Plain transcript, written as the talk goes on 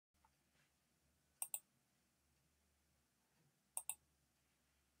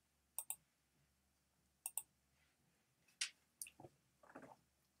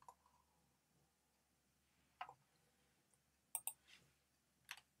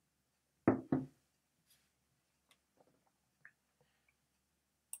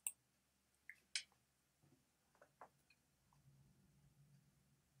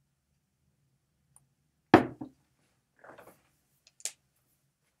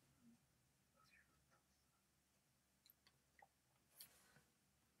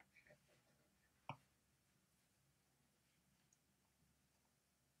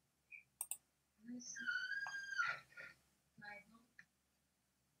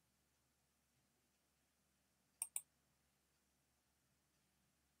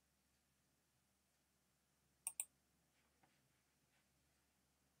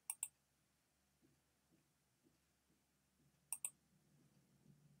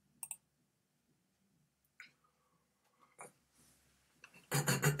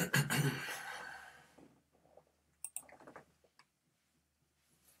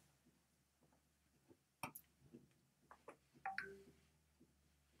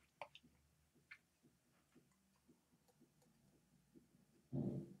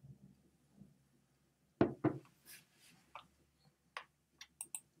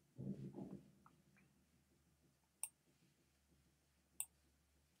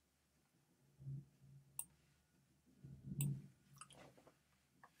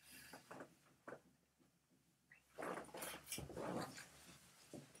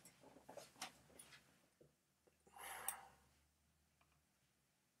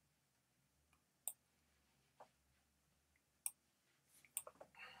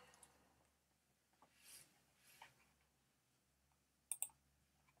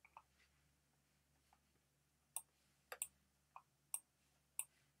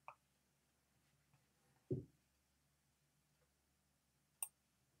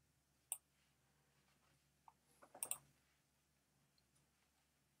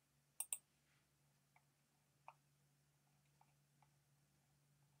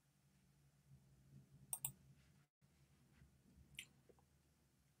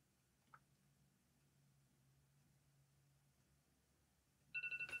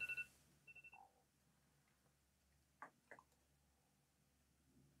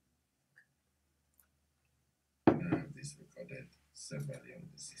This recorded separately on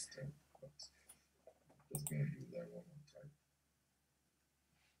the system, but just going to do that one more time.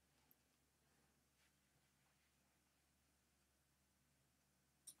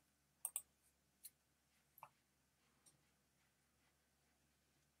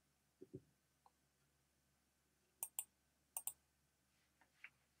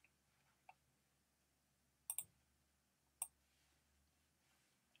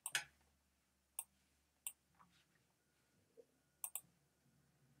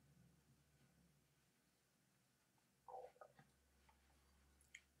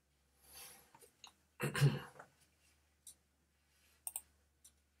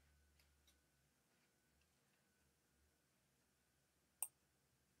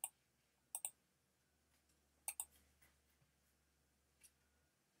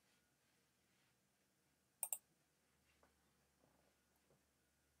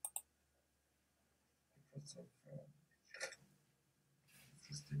 Because of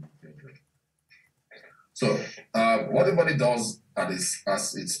system failure. So, what the body does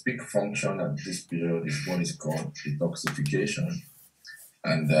as its peak function at this period is what is called detoxification,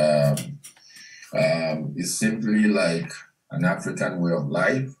 and it's simply like an African way of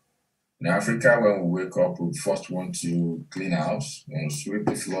life. In Africa, when we wake up, we first want to clean house, sweep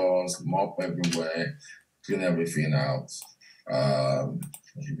the floors, mop everywhere, clean everything out.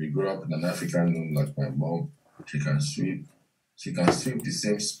 If we grow up in an African home like my mom, she can sweep. She can sweep the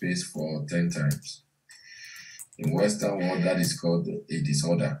same space for 10 times. In Western world, that is called a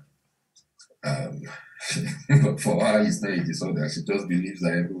disorder. Um, but for her, it's not a disorder. She just believes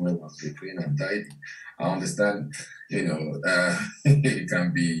that everywhere must be clean and tidy. I understand, it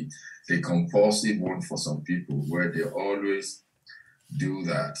can be a compulsive one for some people where they always do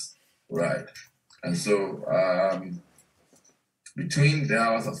that, right? And so, between the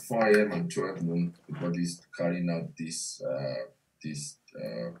hours of 4 a.m. and 12 noon, the body is carrying out this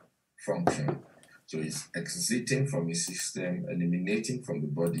function. So it's exiting from the system, eliminating from the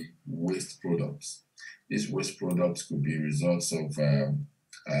body waste products. These waste products could be results of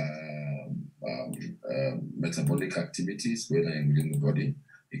metabolic activities, whether within the body.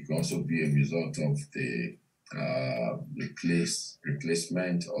 It can also be a result of the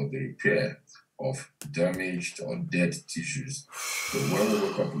replacement or the repair of damaged or dead tissues. So when we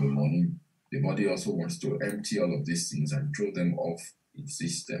wake up in the morning, the body also wants to empty all of these things and throw them off its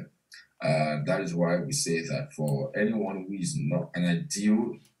system. That is why we say that for anyone who is not an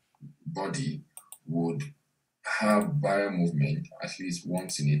ideal body would have bowel movement at least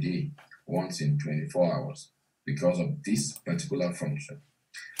once in a day, once in 24 hours, because of this particular function.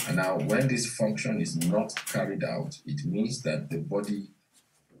 And now, when this function is not carried out, it means that the body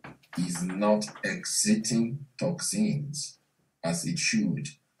is not exiting toxins as it should.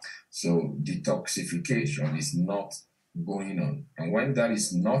 So detoxification is not going on. And when that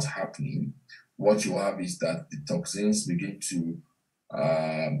is not happening, what you have is that the toxins begin to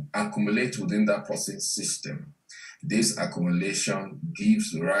accumulate within that person's system. This accumulation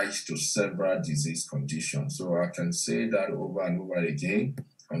gives rise to several disease conditions. So I can say that over and over again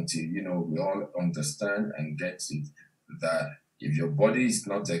until we all understand and get it that if your body is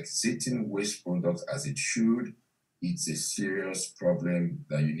not exiting waste products as it should, it's a serious problem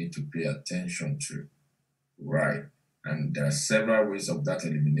that you need to pay attention to. Right. And there are several ways of that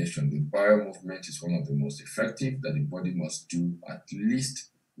elimination. The bowel movement is one of the most effective that the body must do at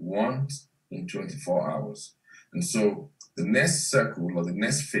least once in 24 hours. And so the next circle or the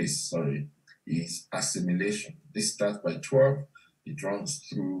next phase, is assimilation. This starts by 12, it runs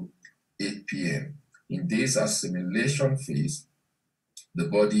through 8 p.m. In this assimilation phase, the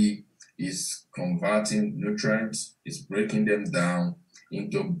body is converting nutrients, is breaking them down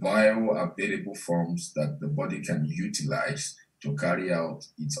into bioavailable forms that the body can utilize to carry out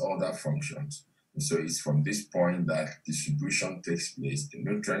its other functions. And so it's from this point that distribution takes place. The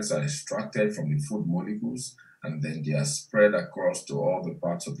nutrients are extracted from the food molecules and then they are spread across to all the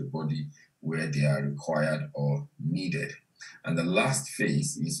parts of the body where they are required or needed. And the last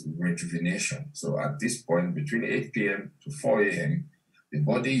phase is rejuvenation. So at this point, between 8 p.m. to 4 a.m., the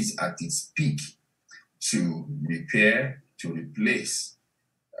body is at its peak to repair, to replace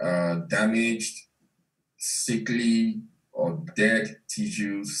damaged, sickly, or dead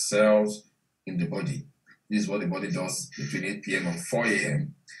tissues, cells in the body. This is what the body does between 8 p.m. and 4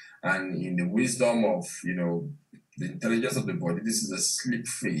 a.m. And in the wisdom of, the intelligence of the body, this is a sleep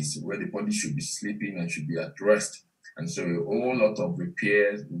phase where the body should be sleeping and should be at rest. And so a whole lot of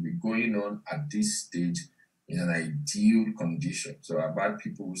repairs will be going on at this stage in an ideal condition. So I've had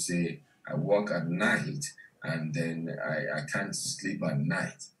people who say, I work at night and then I can't sleep at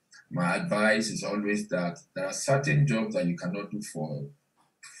night. My advice is always that there are certain jobs that you cannot do for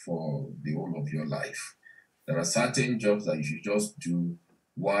the whole of your life. There are certain jobs that you should just do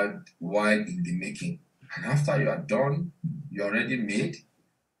while in the making. And after you are done, you're already made,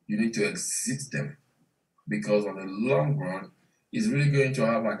 you need to exit them. Because on the long run, it's really going to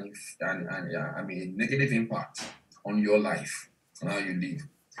have a negative impact on your life, on how you live.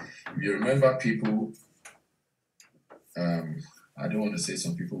 If you remember people, I don't want to say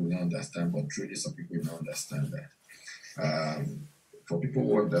some people will not understand, but truly some people will not understand that. For people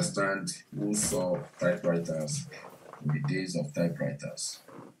who understand, who saw typewriters in the days of typewriters,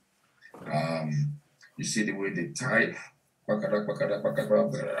 you see the way they type,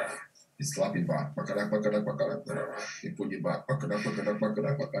 they slap it back, they put it back,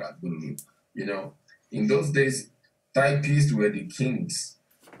 in those days, typists were the kings,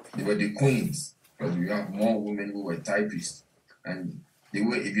 they were the queens, because we have more women who were typists. And the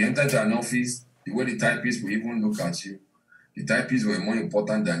way, if you enter to an office, the way the typists will even look at you, the typists were more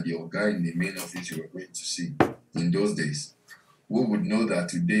important than the guy in the main office you were going to see in those days. Who would know that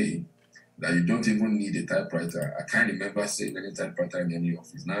today, that you don't even need a typewriter? I can't remember seeing any typewriter in any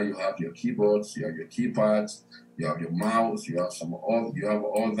office. Now you have your keyboards, you have your keypads, you have your mouse, you have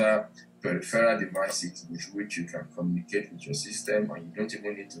other peripheral devices with which you can communicate with your system, and you don't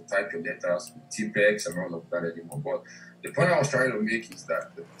even need to type your letters with Tipex and all of that anymore. But the point I was trying to make is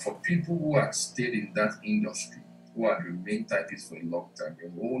that for people who had stayed in that industry, who had remained typists for a long time, a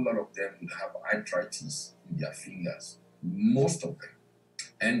whole lot of them would have arthritis in their fingers. Most of them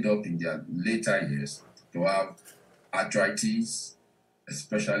end up in their later years to have arthritis,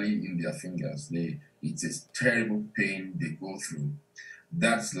 especially in their fingers. It's a terrible pain they go through.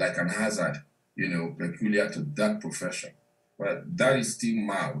 That's like an hazard, peculiar to that profession. But that is still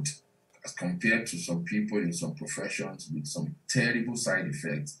mild as compared to some people in some professions with some terrible side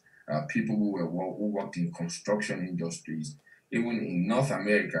effects. People who worked in construction industries, even in North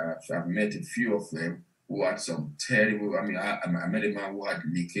America, I've met a few of them who had some terrible, I met a man who had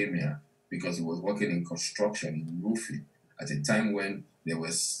leukemia because he was working in construction, in roofing, at a time when there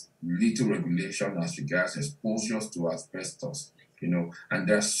was little regulation as regards exposures to asbestos, and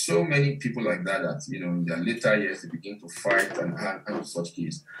there are so many people like that, in their later years, they begin to fight and handle such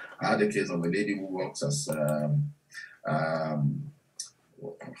cases. I had a case of a lady who works as, am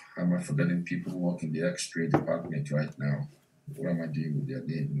I forgetting people who work in the X-ray department right now? What am I doing with their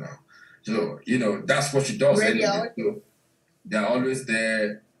name now? So, that's what she does. Anyway. So they're always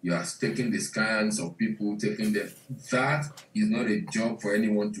there. You are taking the scans of people, taking them. That is not a job for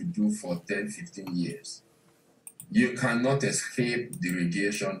anyone to do for 10, 15 years. You cannot escape the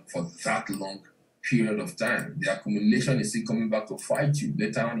radiation for that long period of time. The accumulation is still coming back to fight you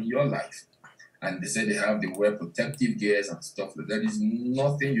later on in your life. and they say they wear protective gears and stuff. There is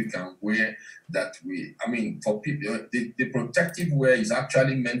nothing you can wear that way. I mean, for people, the protective wear is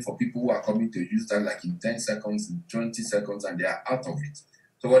actually meant for people who are coming to use that like in 10 seconds, in 20 seconds, and they are out of it.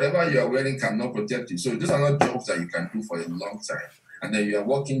 So whatever you are wearing cannot protect you. So those are not jobs that you can do for a long time. And then you are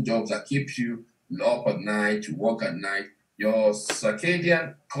working jobs that keep you up at night, you work at night. Your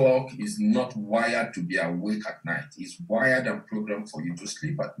circadian clock is not wired to be awake at night. It's wired and programmed for you to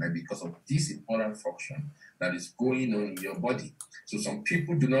sleep at night because of this important function that is going on in your body. So some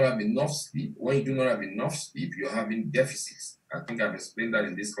people do not have enough sleep. When you do not have enough sleep, you're having deficits. I think I've explained that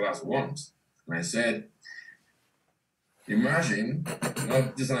in this class once. And I said, imagine,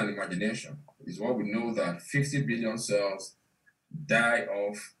 this is not an imagination, is what we know that 50 billion cells die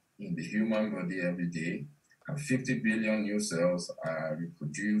off in the human body every day, and 50 billion new cells are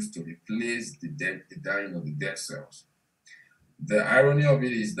reproduced to replace the dying of the dead cells. The irony of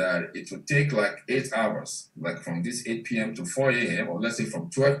it is that it will take like 8 hours, like from this 8 p.m. to 4 a.m., or let's say from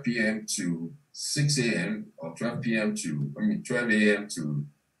 12 p.m. to 6 a.m., or 12 p.m. to, 12 a.m. to,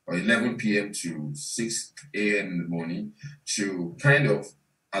 or 11 p.m. to 6 a.m. in the morning, to kind of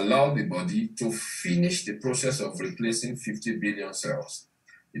allow the body to finish the process of replacing 50 billion cells.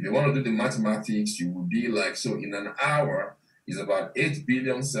 If you want to do the mathematics, you will be like, so in an hour is about 8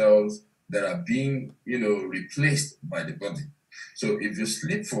 billion cells that are being, replaced by the body. So if you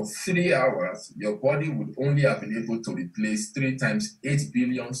sleep for 3 hours, your body would only have been able to replace 3 times 8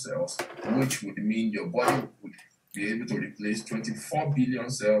 billion cells, which would mean your body would be able to replace 24 billion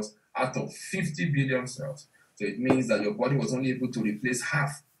cells out of 50 billion cells. So it means that your body was only able to replace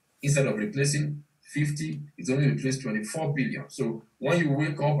half. Instead of replacing 50, it's only replaced 24 billion. So when you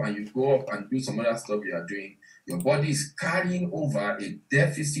wake up and you go up and do some other stuff you are doing, your body is carrying over a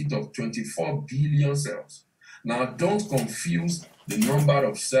deficit of 24 billion cells. Now, don't confuse the number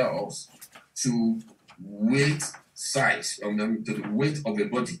of cells to weight size, to the weight of a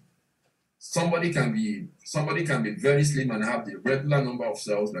body. Somebody can be very slim and have the regular number of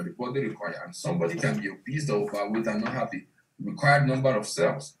cells that the body requires, and somebody can be obese or overweight and not have the required number of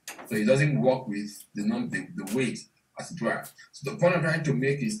cells. So it doesn't work with the weight, as it were. So the point I'm trying to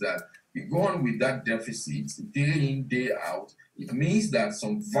make is that you go on with that deficit day in, day out. It means that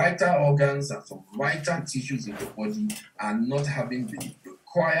some vital organs and some vital tissues in the body are not having the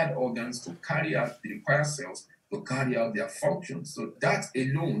required organs to carry out the required cells to carry out their functions. So that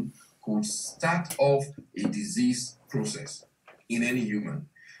alone could start off a disease process in any human.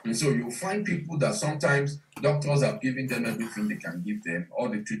 And so you'll find people that sometimes doctors have given them everything they can give them, all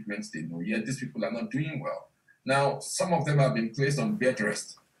the treatments they know, yet these people are not doing well. Now, some of them have been placed on bed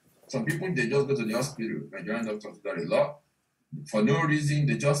rest. Some people, they just go to the hospital. Nigerian doctors do that a lot. For no reason,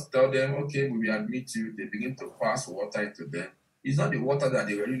 they just tell them, okay, we will admit you. They begin to pass water into them. It's not the water that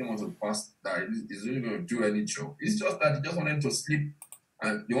they really want to pass that is really going to do any job. It's just that they just want them to sleep,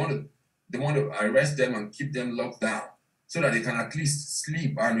 and they want to arrest them and keep them locked down so that they can at least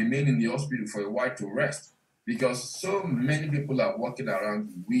sleep and remain in the hospital for a while to rest. Because so many people are walking around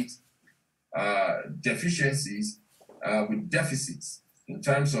with deficiencies, with deficits in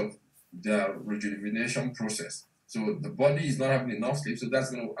terms of the rejuvenation process. So the body is not having enough sleep, so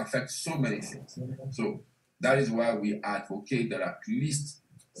that's going to affect so many things. So that is why we advocate that at least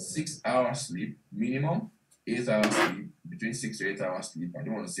 6 hours sleep minimum, 8 hours sleep, between 6 to 8 hours sleep. I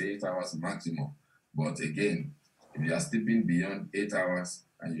don't want to say 8 hours maximum, but again, if you are sleeping beyond 8 hours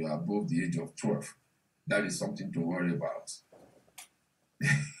and you are above the age of 12, that is something to worry about.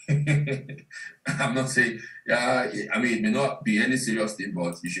 I'm not saying, it may not be any serious thing,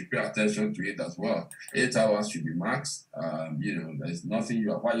 but you should pay attention to it as well. 8 hours should be max. There's nothing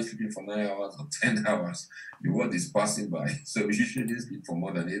why are you sleeping for 9 hours or 10 hours? The world is passing by, so you shouldn't sleep for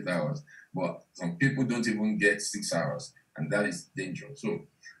more than 8 hours. But some people don't even get 6 hours, and that is dangerous. So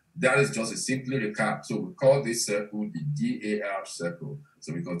that is just a simple recap. So we call this circle the DAR circle.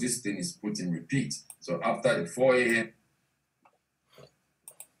 So because this thing is put in repeat. So after the 4 a.m.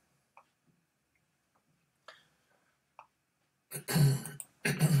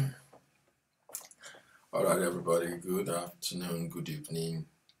 All right, everybody. Good afternoon, good evening,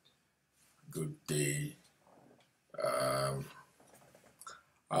 good day.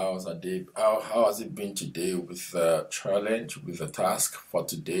 How has it been today with the challenge, with the task for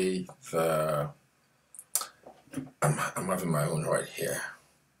today? I'm having my own right here.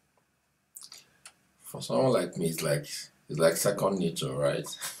 For someone like me, it's like second nature, right?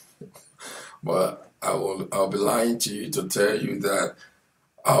 But I'll be lying to you to tell you that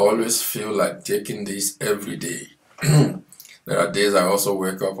I always feel like taking this every day. There are days I also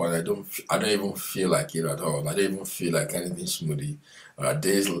wake up and I don't even feel like it at all. I don't even feel like anything smoothie. There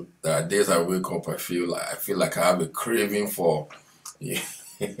are days I wake up, I feel like I have a craving for. I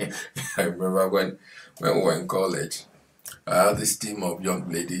remember when we were in college, I had this team of young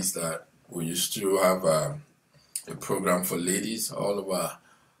ladies that we used to have a program for ladies all over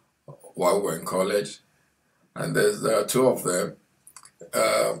while we were in college, and there are two of them.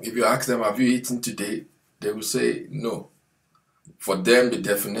 If you ask them, "Have you eaten today?" they will say no. For them, the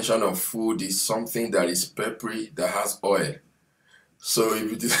definition of food is something that is peppery that has oil. So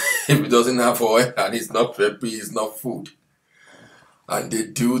if it doesn't have oil and it's not peppery, it's not food. And they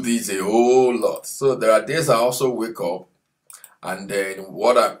do this a whole lot. So there are days I also wake up, and then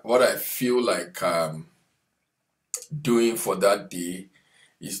what I feel like doing for that day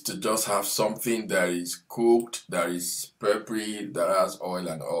is to just have something that is cooked, that is peppery, that has oil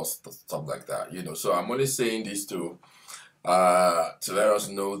and all stuff like that. So I'm only saying this to let us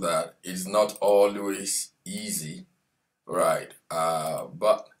know that it's not always easy, right?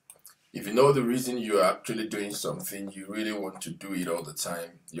 But if you know the reason you're actually doing something, you really want to do it all the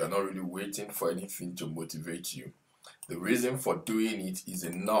time. You're not really waiting for anything to motivate you. The reason for doing it is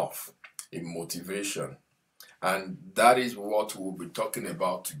enough, a motivation. And that is what we'll be talking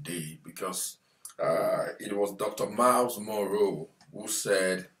about today, because it was Dr. Miles Monroe who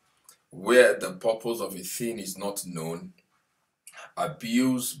said, where the purpose of a thing is not known,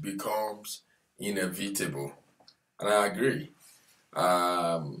 abuse becomes inevitable. And I agree.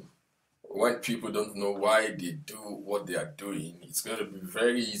 When people don't know why they do what they are doing, it's going to be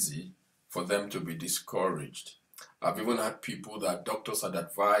very easy for them to be discouraged. I've even had people that doctors had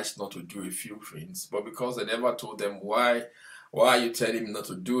advised not to do a few things, but because they never told them why are you telling me not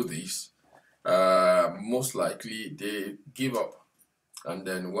to do this, most likely they give up. And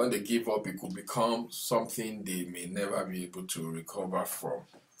then when they give up, it could become something they may never be able to recover from.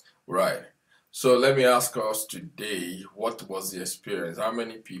 Right. So let me ask us today, what was the experience? How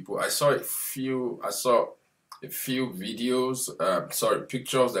many people? I saw a few videos,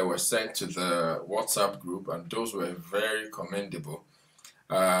 pictures that were sent to the WhatsApp group, and those were very commendable.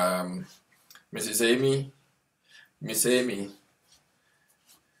 Mrs. Amy, Miss Amy.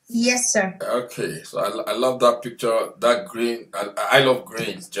 Yes, sir. Okay, so I love that picture, that green. I love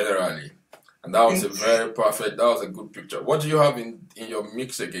greens generally, and that was that was a good picture. What do you have in your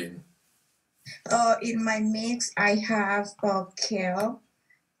mix again? In my mix, I have kale.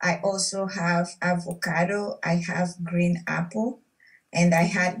 I also have avocado. I have green apple, and I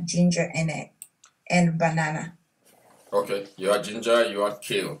had ginger in it, and banana. Okay, you had ginger, you had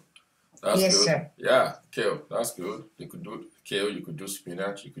kale. That's Yes, good. sir. Yeah, kale. That's good. You could do kale. You could do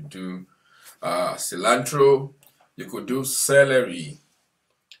spinach. You could do cilantro. You could do celery.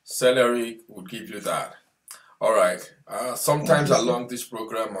 Celery would give you that. All right. Sometimes Yes, sir. along this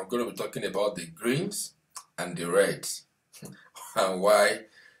program, I'm going to be talking about the greens and the reds and why.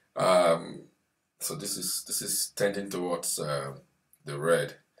 So this is tending towards the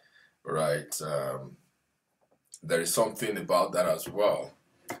red, right? There is something about that as well,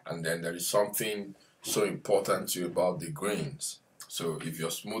 and then there is something so important to you about the greens. So if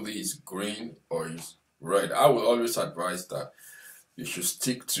your smoothie is green or is red, I will always advise that you should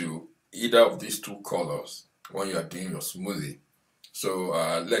stick to either of these two colors when you are doing your smoothie. So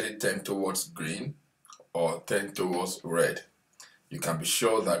let it tend towards green or tend towards red. You can be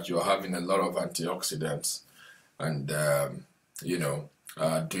sure that you're having a lot of antioxidants and doing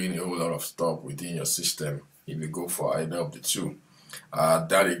a whole lot of stuff within your system if you go for either of the two.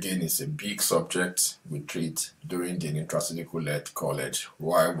 That again is a big subject we treat during the Nutraceutical Led College,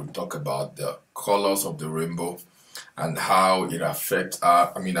 where we talk about the colors of the rainbow and how it affects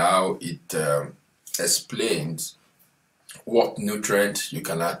how it explains what nutrient you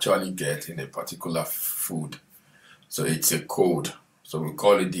can actually get in a particular food. So it's a code. So we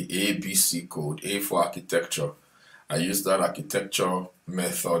call it the ABC code, A for architecture. I used that architecture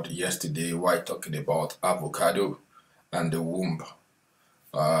method yesterday while talking about avocado and the womb.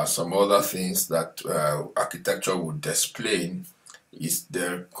 Some other things that architecture would explain is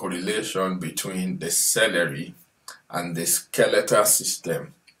the correlation between the celery and the skeletal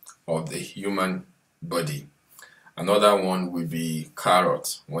system of the human body. Another one would be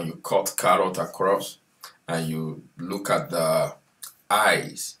carrot. When you cut carrot across and you look at the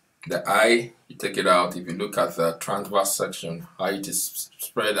eyes, the eye, you take it out, if you look at the transverse section, how it is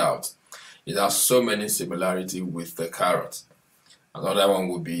spread out, it has so many similarities with the carrot. Another one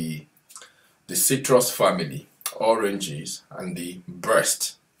would be the citrus family, oranges, and the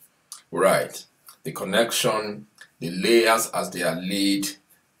breast. Right. The connection, the layers as they are laid,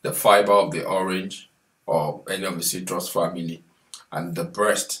 the fiber of the orange or any of the citrus family, and the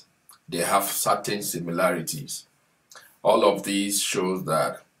breast, they have certain similarities. All of these shows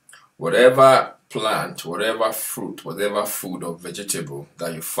that whatever plant, whatever fruit, whatever food or vegetable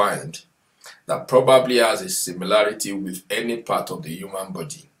that you find that probably has a similarity with any part of the human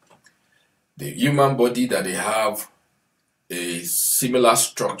body, the human body that they have a similar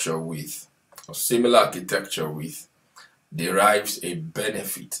structure with or similar architecture with derives a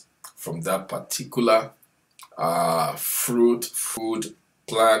benefit from that particular fruit, food,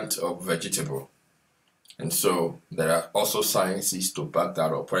 plant, or vegetable. And so there are also sciences to back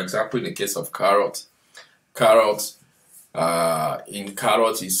that up. For example, in the case of carrot, in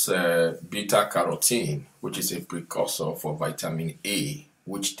carrot is beta carotene, which is a precursor for vitamin A,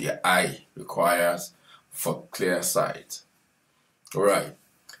 which the eye requires for clear sight. All right.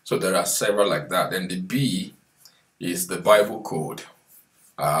 So there are several like that. And the B is the Bible code,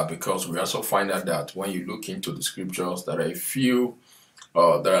 because we also find out that when you look into the scriptures, there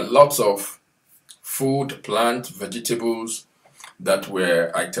are lots of food, plant, vegetables that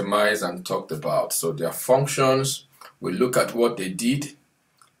were itemized and talked about. So their functions, we look at what they did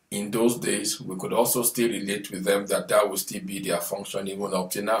in those days. We could also still relate with them that will still be their function even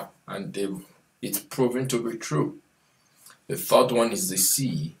up to now. And it's proven to be true. The third one is the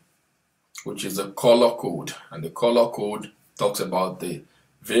C, which is a color code. And the color code talks about the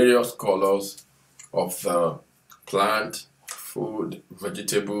various colors of the plant, food,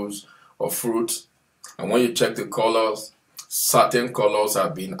 vegetables, or fruits. And when you check the colors, certain colors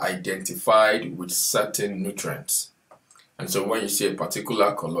have been identified with certain nutrients. And so when you see a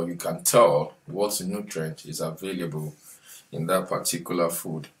particular color, you can tell what nutrient is available in that particular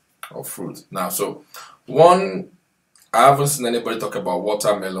food or fruit. Now, I haven't seen anybody talk about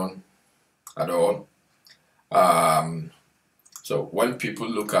watermelon at all. So when people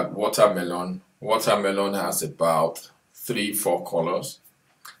look at watermelon has about 3-4 colors.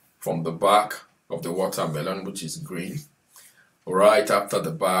 From the back of the watermelon, which is green, right after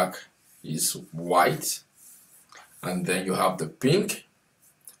the back is white, and then you have the pink,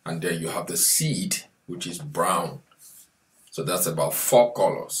 and then you have the seed, which is brown. So that's about 4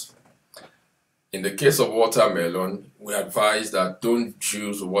 colors. In the case of watermelon, we advise that don't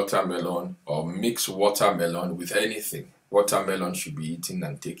juice watermelon or mix watermelon with anything. Watermelon should be eaten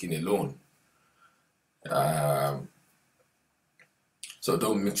and taken alone. So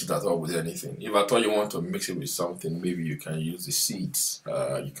don't mix it at all with anything. If at all you want to mix it with something, maybe you can use the seeds.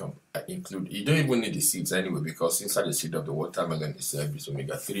 You can include, you don't even need the seeds anyway, because inside the seed of the watermelon itself is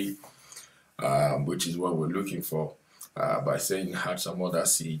omega-3, which is what we're looking for by saying add some other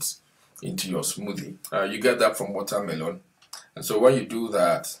seeds into your smoothie. You get that from watermelon. And so when you do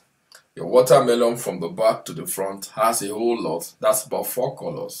that, your watermelon from the back to the front has a whole lot. That's about 4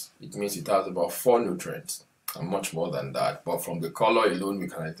 colors. It means it has about 4 nutrients and much more than that. But from the color alone, we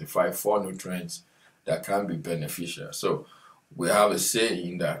can identify 4 nutrients that can be beneficial. So we have a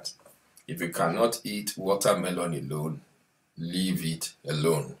saying that if you cannot eat watermelon alone, leave it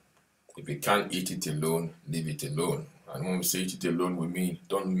alone. If you can't eat it alone, leave it alone. And when we say eat it alone, we mean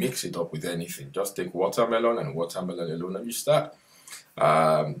don't mix it up with anything. Just take watermelon and watermelon alone, and you start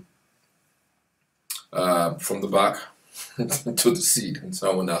from the back to the seed. And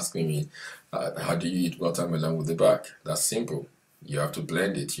someone asking me, how do you eat watermelon with the back? That's simple. You have to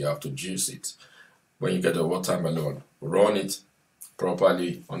blend it. You have to juice it. When you get a watermelon, run it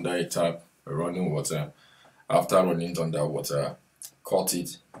properly under a tap, running water. After running it under water, cut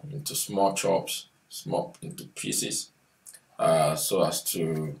it into small chops, small into pieces, so as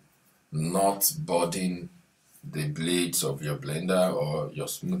to not burden the blades of your blender or your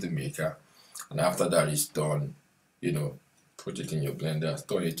smoothie maker. And after that is done, put it in your blender,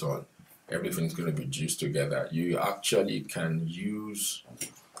 turn it on. Everything's going to be juiced together. You actually can use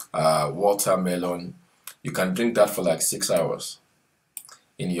watermelon. You can drink that for like 6 hours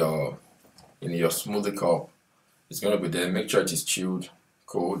in your smoothie cup. It's going to be there. Make sure it is chilled,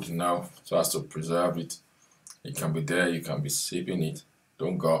 cold enough so as to preserve it. It can be there. You can be sipping it.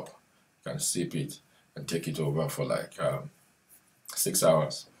 Don't gulp. You can sip it and take it over for like 6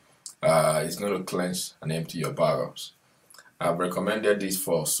 hours. It's going to cleanse and empty your bowels. I've recommended this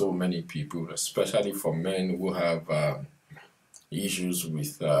for so many people, especially for men who have issues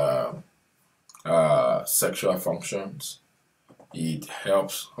with sexual functions. It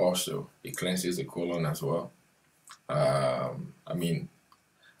helps also. It cleanses the colon as well.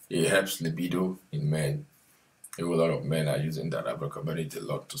 It helps libido in men. A whole lot of men are using that. I've recommended it a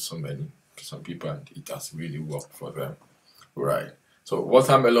lot to some people, and it has really worked for them. Right. So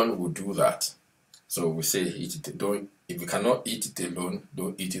watermelon will do that. So we say eat it. If you cannot eat it alone,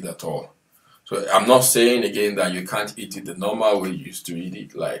 don't eat it at all. So I'm not saying again that you can't eat it the normal way you used to eat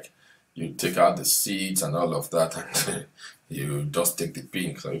it, like you take out the seeds and all of that, and you just take the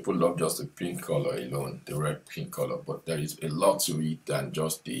pink. Some people love just the pink color alone, the red pink color, but there is a lot to it than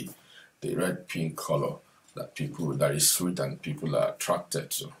just the red pink color that is sweet and people are attracted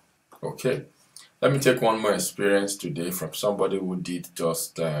to. Okay, let me take one more experience today from somebody who did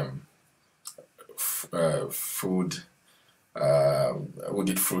just food, who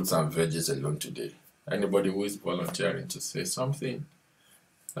did fruits and veggies alone today. Anybody who is volunteering to say something?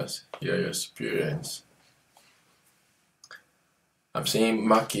 Let's hear your experience. I'm saying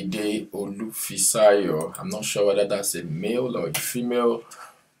Makide Olufisayo. I'm not sure whether that's a male or a female.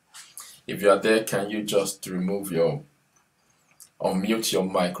 If you are there, can you just unmute your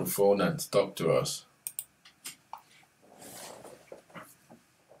microphone and talk to us?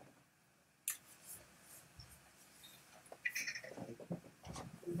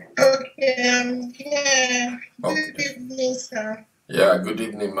 Okay, I'm here. Good evening, sir. Yeah, good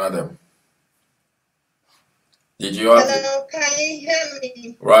evening, madam. Did you have? Hello, can you hear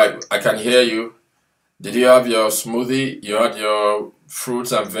me? Right, I can hear you. Did you have your smoothie? You had your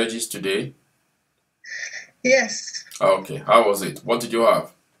fruits and veggies today? Yes. Okay, how was it? What did you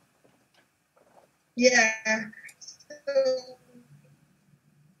have? Yeah.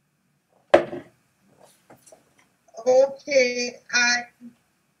 Okay,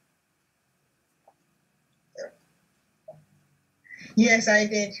 Yes, I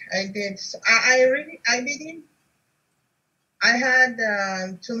did. So I had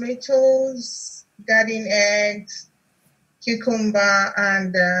tomatoes, garden eggs, cucumber,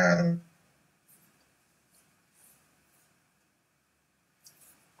 and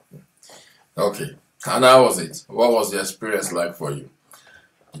Okay, and how was it? What was the experience like for you?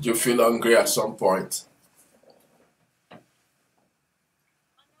 Did you feel hungry at some point?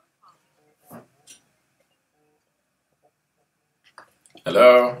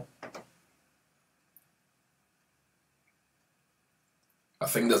 Hello? I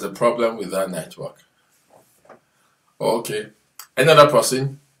think there's a problem with that network. Okay. Another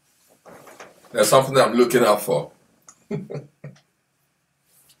person? There's something I'm looking out for.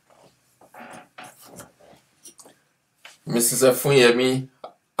 Mrs. Efunyemi,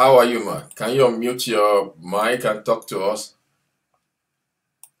 how are you, ma? Can you unmute your mic and talk to us?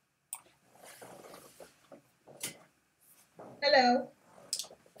 Hello.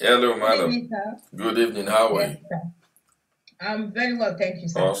 Hello, madam. Good evening, sir. Good evening. How are you? Sir. I'm very well, thank you,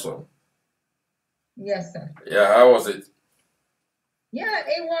 sir. Awesome. Yes, sir. Yeah, how was it? Yeah,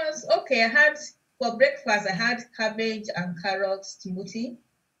 it was okay. For breakfast, I had cabbage and carrot smoothie.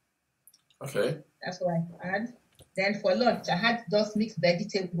 Okay. That's what I had. Then for lunch, I had just mixed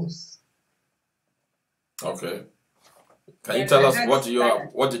vegetables. Okay. Can you tell us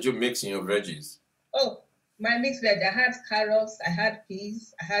what did you mix in your veggies? Oh, my mixed veg, I had carrots, I had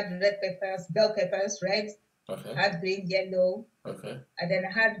peas, I had red peppers, bell peppers, red. Okay. I had green, yellow. Okay. And then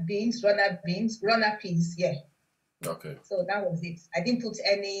I had runner peas, yeah. Okay. So that was it. I didn't put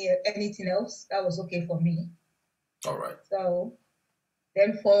anything else. That was okay for me. All right. So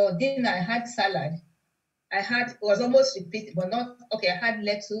then for dinner, I had salad. It was almost repeated, but not okay. I had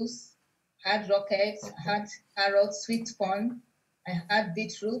lettuce, had rockets, I had carrots, sweet corn, I had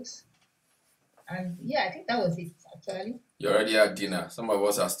beetroot, and yeah, I think that was it actually. You already had dinner. Some of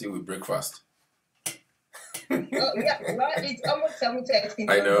us are still with breakfast. Oh yeah, well, it's almost 7:30.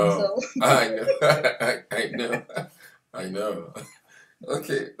 I know. So. I know.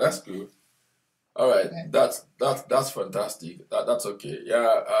 Okay, that's good. All right, yeah. That's fantastic. That's okay.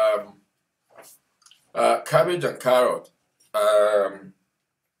 Yeah. Cabbage and carrot.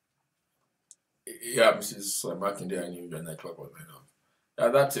 Yeah, Mrs. Makinde, I knew your network was going on. Yeah,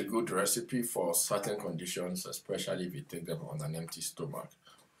 that's a good recipe for certain conditions, especially if you take them on an empty stomach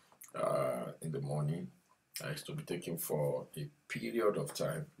in the morning. It's to be taken for a period of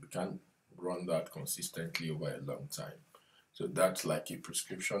time. You can't run that consistently over a long time. So that's like a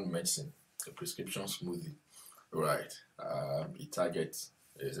prescription medicine, a prescription smoothie. Right.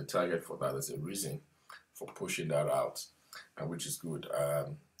 There's a target for that. There's a reason for pushing that out, which is good.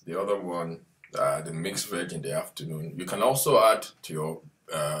 The other one, the mixed veg in the afternoon. You can also add to your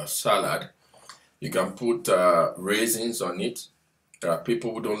salad. You can put raisins on it. There are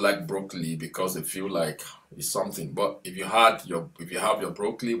people who don't like broccoli because they feel like it's something. But if you have your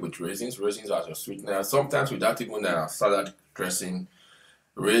broccoli with raisins as your sweetener, sometimes without even a salad dressing,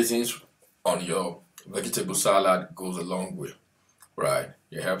 raisins on your vegetable salad goes a long way. Right,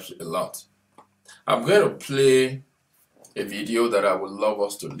 it helps a lot. I'm going to play a video that I would love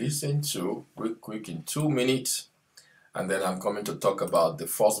us to listen to quick in 2 minutes, and then I'm coming to talk about the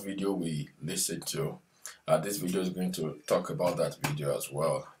first video we listened to. This video is going to talk about that video as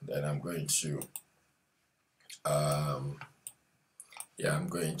well. Then I'm going to I'm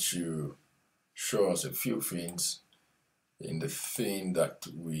going to show us a few things in the thing that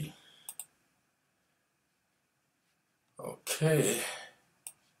we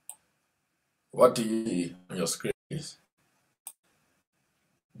what do you see on your screen, please?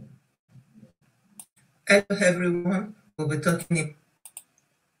 Hello everyone, we'll be talking.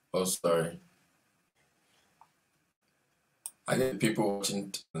 Oh, sorry. I need people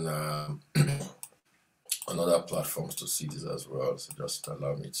watching on other platforms to see this as well, so just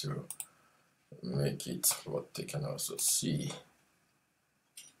allow me to make it what they can also see.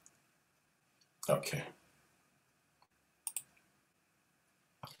 Okay.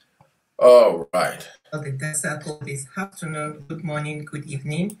 All right. The dark circle this afternoon. Good morning, good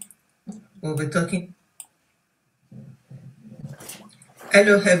evening. We'll be talking.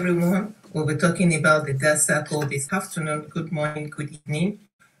 Hello everyone, we'll be talking about the dark circle this afternoon. Good morning, good evening,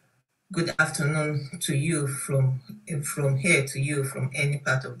 good afternoon to you from here to you from any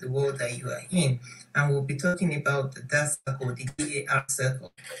part of the world that you are in. And we'll be talking about the dark circle, the DAR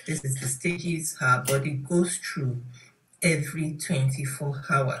circle. This is the stages our body goes through every 24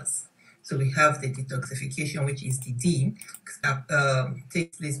 hours. So we have the detoxification, which is the D,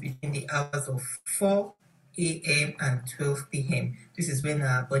 takes place between the hours of 4 a.m. and 12 p.m. This is when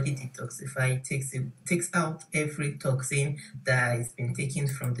our body detoxifies, takes out every toxin that has been taken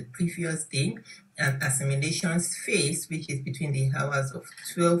from the previous day. And assimilation phase, which is between the hours of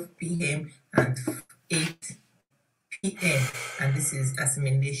 12 p.m. and 8 p.m. And this is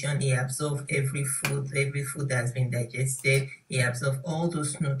assimilation. It absorbs every food that has been digested. It absorbs all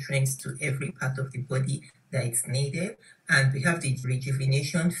those nutrients to every part of the body that is needed. And we have the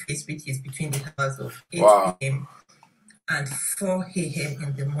rejuvenation phase, which is between the hours of 8 p.m. and 4 a.m.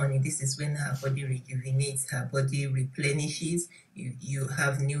 in the morning. This is when our body rejuvenates, our body replenishes. You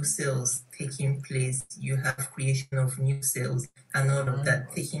have new cells taking place. You have creation of new cells and all of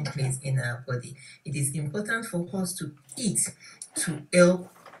that taking place in our body. It is important for us to eat to help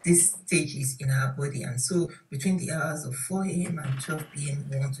these stages in our body. And so between the hours of 4 a.m. and 12 p.m.,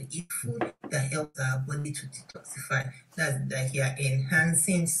 we want to eat food that helps our body to detoxify. That's that you are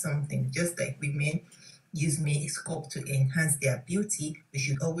enhancing something, just like women use makeup to enhance their beauty. We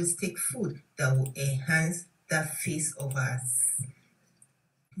should always take food that will enhance that face of our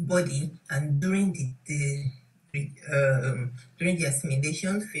body. And during the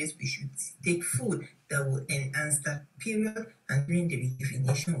assimilation phase, we should take food that will enhance that period. And during the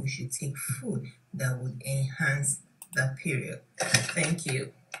rejuvenation, we should take food that will enhance that period. Thank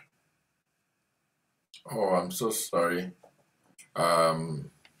you. Oh, I'm so sorry.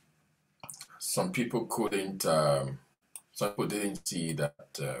 Some people couldn't. Some people didn't see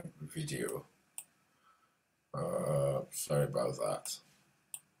that video. Sorry about that.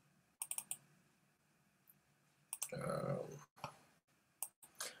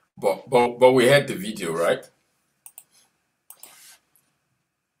 But we had the video, right?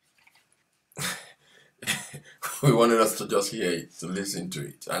 We wanted us to just hear it, to listen to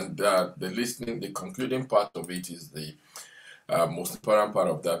it, and the concluding part of it is the most important part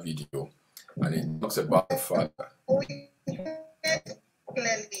of that video, and it talks about the fact.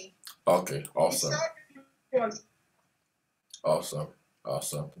 Clearly. Okay, awesome.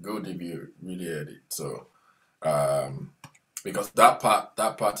 Awesome. Good if you really heard it. So, because that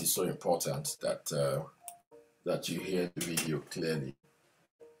part is so important that you hear the video clearly,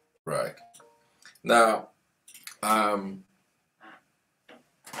 right? Now, I'm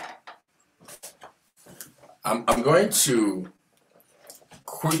going to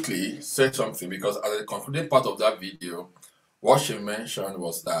quickly say something, because as a concluding part of that video, what she mentioned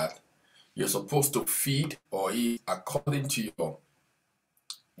was that you're supposed to feed or eat according to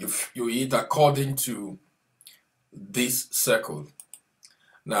you eat according to this circle.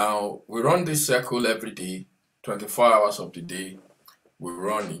 Now, we run this circle every day, 24 hours of the day. We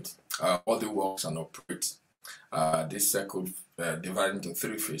run it. All the works and operates. This circle divided into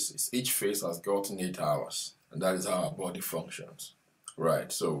 3 phases. Each phase has gotten 8 hours, and that is how our body functions.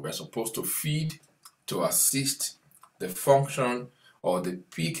 Right. So we're supposed to feed to assist the function or the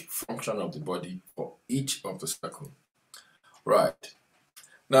peak function of the body for each of the circle. Right.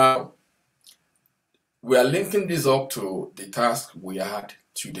 Now, we are linking this up to the task we had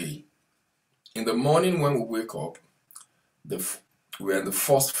today. In the morning when we wake up, we're in the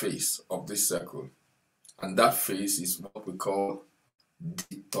first phase of this circle, and that phase is what we call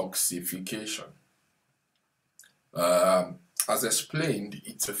detoxification. As explained,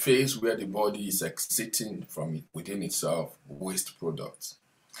 it's a phase where the body is exiting from within itself waste products.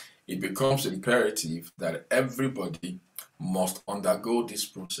 it becomes imperative that everybody must undergo this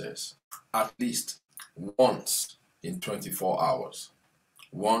process at least once in 24 hours.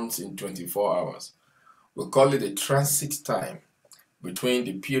 Once in 24 hours. We call it a transit time between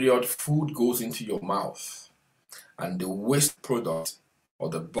the period food goes into your mouth and the waste product or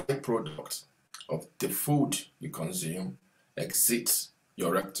the byproduct of the food you consume exits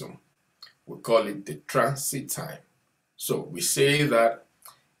your rectum. We call it the transit time. So we say that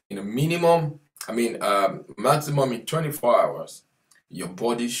in a maximum in 24 hours, your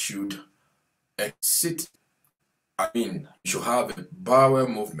body should exit. You should have a bowel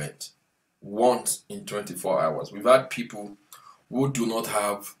movement once in 24 hours. We've had people who do not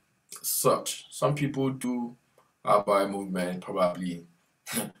have such. Some people do have bowel movement probably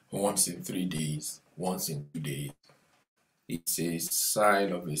once in 3 days, once in 2 days. It's a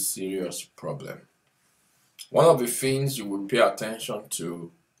sign of a serious problem. One of the things you will pay attention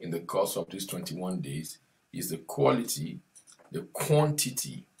to in the course of these 21 days is the quality, the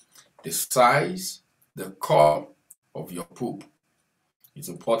quantity, the size, the color of your poop. It's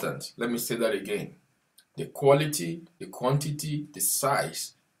important. Let me say that again. The quality, the quantity, the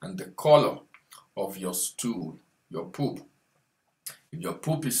size, and the color of your stool, your poop. If your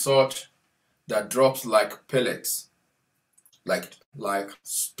poop is such that drops like pellets, like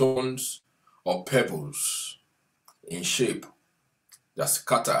stones or pebbles in shape, that's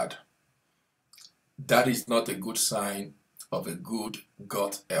scattered, that is not a good sign of a good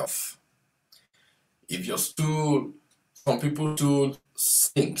gut health. If your stool, some people's stool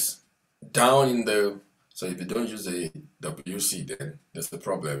sinks down in the, so if you don't use a WC, then there's the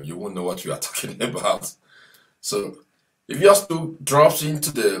problem. You won't know what you are talking about. So if your stool drops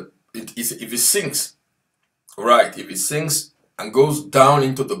into the, if it sinks, right, if it sinks and goes down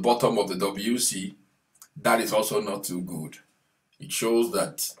into the bottom of the WC, that is also not too good. It shows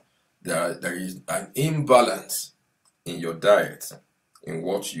that there is an imbalance in your diet, in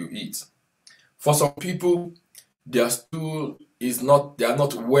what you eat. For some people, their stool is not, they are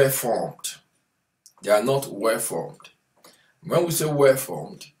not well formed. They are not well formed. When we say well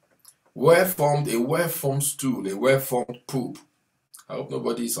formed, a well-formed stool, a well-formed poop. I hope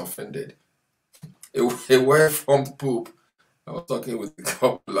nobody is offended. A well-formed poop. I was talking with a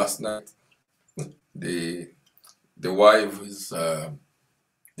couple last night. The wife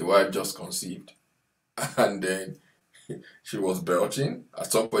just conceived, and then she was belching.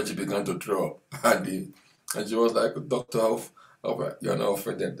 At some point, she began to throw up, and she was like, "Doctor, you're not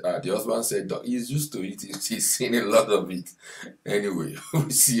offended." The husband said, "He's used to it. He's seen a lot of it. Anyway,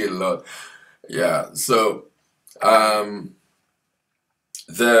 we see a lot." Yeah. So,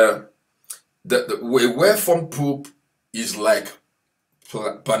 the well-formed poop is like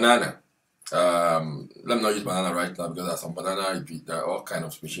banana. Let me not use banana right now because there's some banana, there are all kind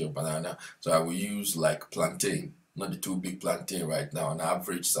of species of banana. So I will use like plantain, not the too big plantain right now. An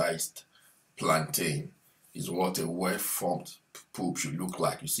average sized plantain is what a well-formed poop should look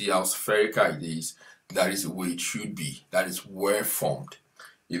like. You see how spherical it is? That is the way it should be. That is well-formed.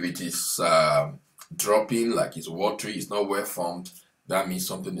 If it is dropping like it's watery, it's not well-formed, that means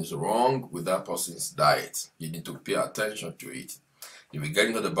something is wrong with that person's diet. You need to pay attention to it. If you get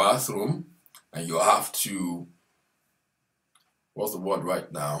into the bathroom and you have to, what's the word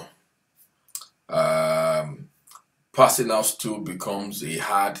right now? Passing out stool becomes a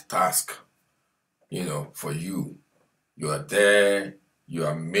hard task, for you. You are there, you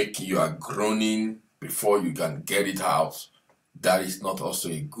are groaning before you can get it out. That is not also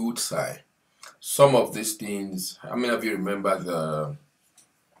a good sign. Some of these things, how many of you remember the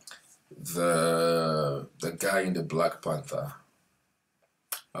guy in the Black Panther?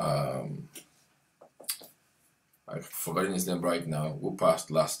 I've forgotten his name right now, who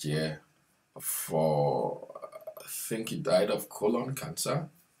passed last year for, I think he died of colon cancer.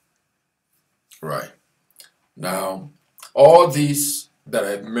 Right. Now, all these that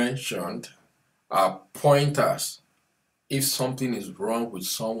I've mentioned are pointers if something is wrong with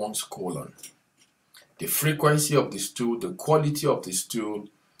someone's colon. The frequency of the stool, the quality of the stool,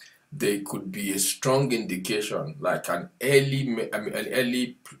 they could be a strong indication, like an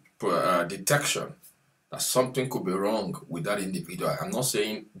early detection that something could be wrong with that individual. I'm not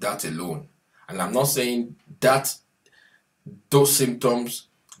saying that alone, and I'm not saying that those symptoms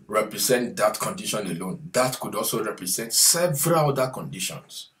represent that condition alone. That could also represent several other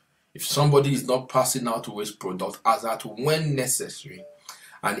conditions. If somebody is not passing out waste product as at when necessary,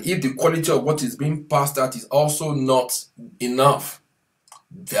 and if the quality of what is being passed out is also not enough,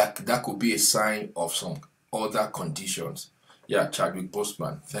 that could be a sign of some other conditions. Yeah, Chadwick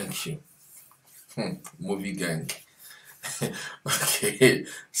Boseman, thank you. Movie gang. Okay,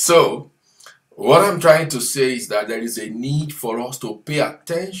 so what I'm trying to say is that there is a need for us to pay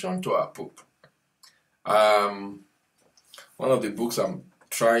attention to our poop. One of the books I'm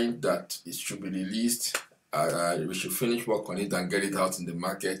trying that it should be released, we should finish work on it and get it out in the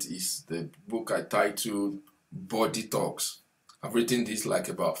market, is the book I titled Body Talks. I've written this like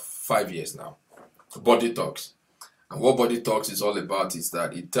about 5 years now. Body Talks. And what Body Talks is all about is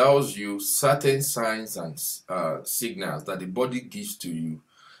that it tells you certain signs and signals that the body gives to you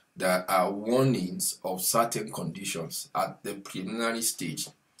that are warnings of certain conditions at the preliminary stage.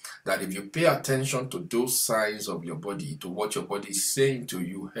 That if you pay attention to those signs of your body, to what your body is saying to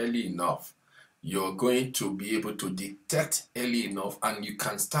you early enough, you're going to be able to detect early enough, and you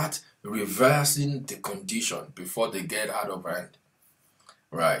can start reversing the condition before they get out of hand.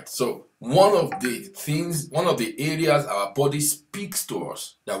 Right. So one of the areas our body speaks to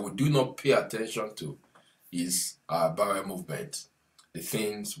us that we do not pay attention to is our bowel movement, the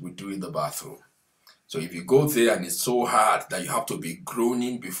things we do in the bathroom. So if you go there and it's so hard that you have to be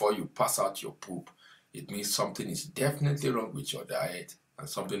groaning before you pass out your poop, it means something is definitely wrong with your diet and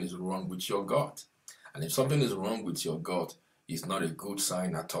something is wrong with your gut. And if something is wrong with your gut, it's not a good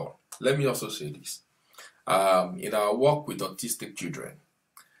sign at all. Let me also say this. In our work with autistic children,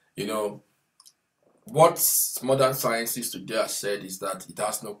 what modern scientists today have said is that it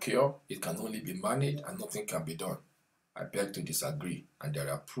has no cure, it can only be managed, and nothing can be done. I beg to disagree, and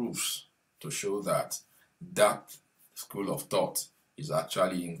there are proofs to show that that school of thought is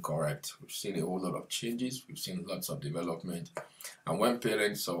actually incorrect. We've seen a whole lot of changes, we've seen lots of development, and when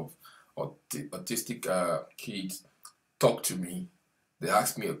parents of autistic kids talk to me, they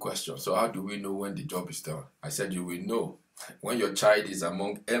ask me a question. So how do we know when the job is done? I said, you will know when your child is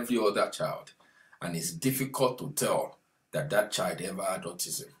among every other child, and it's difficult to tell that that child ever had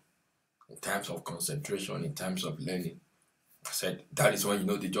autism in terms of concentration, in terms of learning. I said, that is when you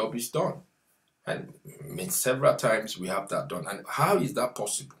know the job is done. And several times we have that done. And how is that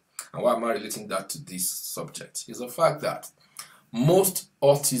possible? And why am I relating that to this subject? Is the fact that most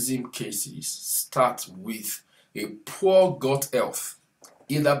autism cases start with a poor gut health,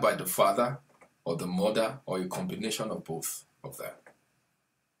 either by the father or the mother or a combination of both of them.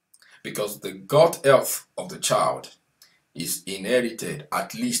 Because the gut health of the child is inherited.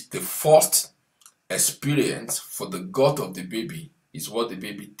 At least the first experience for the gut of the baby is what the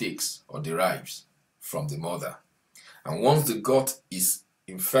baby takes or derives from the mother. And once the gut is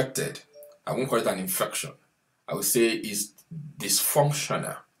infected, I won't call it an infection, I would say is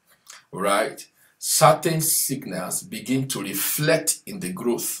dysfunctional, right? Certain signals begin to reflect in the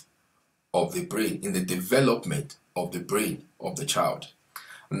growth of the brain, in the development of the brain of the child.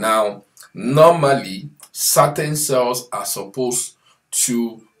 Now, normally, certain cells are supposed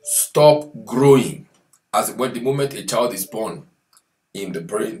to stop growing when the moment a child is born in the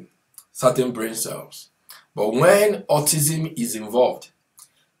brain, certain brain cells. But when autism is involved,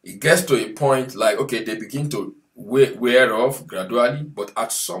 it gets to a point like, okay, they begin to wear off gradually, but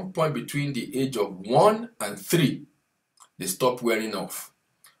at some point between the age of 1 and 3, they stop wearing off.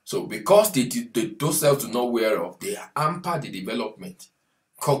 So because those cells do not wear off, they hamper the development.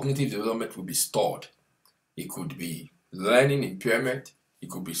 Cognitive development will be stored. It could be learning impairment, it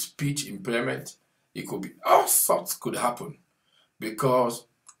could be speech impairment, it could be all sorts could happen, because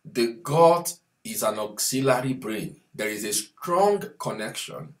the gut is an auxiliary brain. There is a strong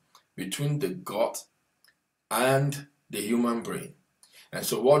connection between the gut and the human brain. And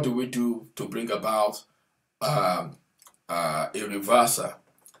so what do we do to bring about a reversal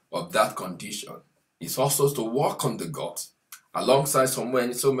of that condition? It's also to work on the gut alongside so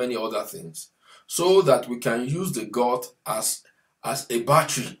many other things, so that we can use the gut as a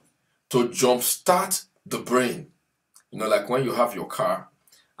battery to jumpstart the brain. Like when you have your car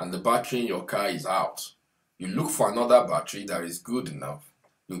and the battery in your car is out, you look for another battery that is good enough.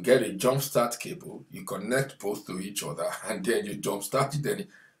 You get a jumpstart cable, you connect both to each other, and then you jumpstart it, then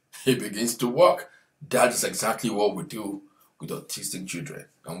it begins to work. That is exactly what we do with autistic children,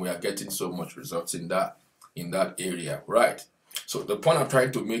 and we are getting so much results in that area, right? So the point I'm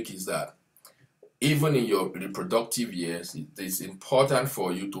trying to make is that even in your reproductive years, it is important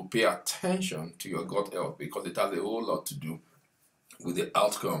for you to pay attention to your gut health, because it has a whole lot to do with the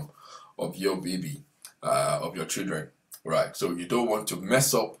outcome of your baby, of your children, right? So you don't want to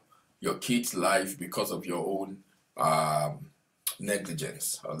mess up your kid's life because of your own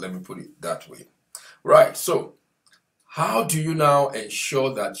negligence. Let me put it that way, right? So how do you now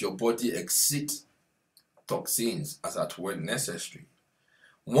ensure that your body exceeds toxins as at when necessary?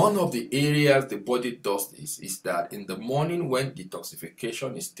 One of the areas the body does this is that in the morning when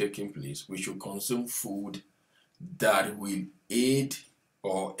detoxification is taking place, we should consume food that will aid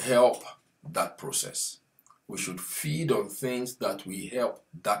or help that process. We should feed on things that will help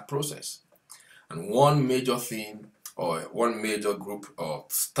that process. And one major thing or one major group or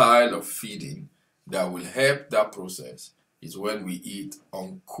style of feeding that will help that process is when we eat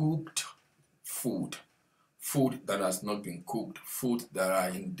uncooked food, food that has not been cooked, food that are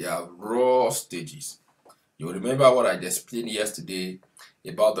in their raw stages. You remember what I explained yesterday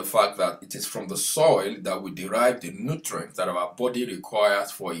about the fact that it is from the soil that we derive the nutrients that our body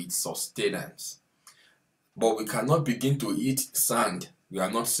requires for its sustenance. But we cannot begin to eat sand. We are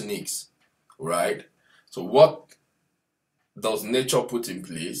not snakes, right? So what does nature put in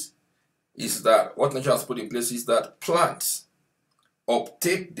place is that, what nature has put in place is that plants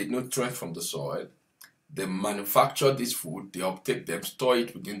uptake the nutrients from the soil, they manufacture this food, they uptake them, store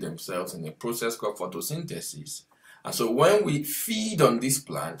it within themselves in a process called photosynthesis. And so when we feed on these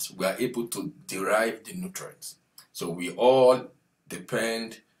plants, we are able to derive the nutrients. So we all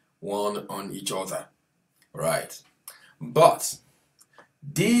depend one on each other, right? But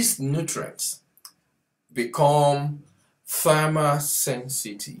these nutrients become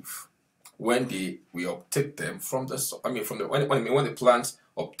thermosensitive when we uptake them from the soil. When the plants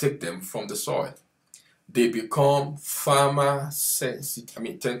uptake them from the soil, they become sensitive.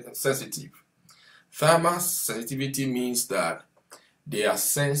 Thermosensitivity means that they are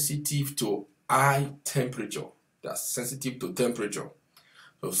sensitive to high temperature. They are sensitive to temperature.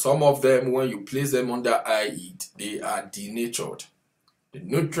 So some of them, when you place them under high heat, they are denatured. The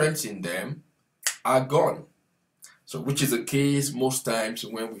nutrients in them are gone. So which is the case most times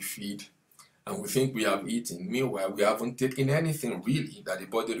when we feed and we think we have eaten. Meanwhile, we haven't taken anything really that the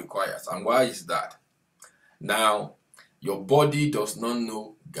body requires. And why is that? Now, your body does not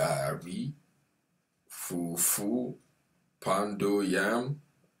know gari, fufu, pando yam,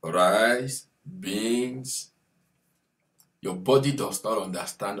 rice, beans. Your body does not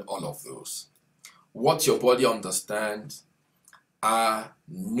understand all of those. What your body understands are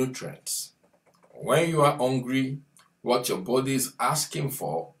nutrients. When you are hungry, what your body is asking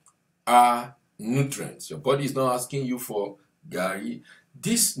for are nutrients. Your body is not asking you for gari.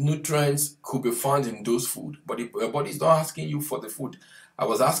 These nutrients could be found in those food, but your body is not asking you for the food. I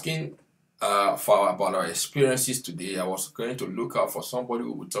was asking about our experiences today. I was going to look out for somebody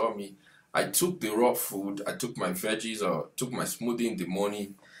who would tell me, I took the raw food, I took my veggies or took my smoothie in the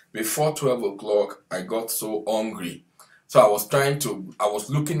morning. Before 12 o'clock, I got so hungry. So I was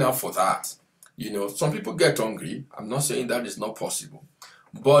looking out for that. You know, some people get hungry. I'm not saying that is not possible.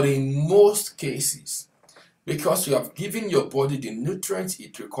 But in most cases, because you have given your body the nutrients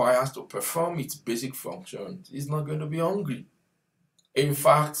it requires to perform its basic functions, it's not going to be hungry. In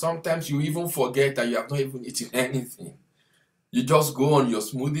fact, sometimes you even forget that you have not even eaten anything. You just go on your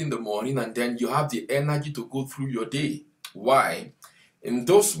smoothie in the morning and then you have the energy to go through your day. Why? In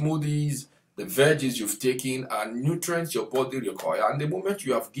those smoothies, the veggies you've taken are nutrients your body requires. And the moment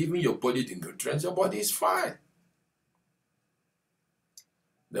you have given your body the nutrients, your body is fine.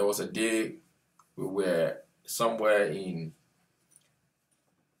 There was a day we were somewhere in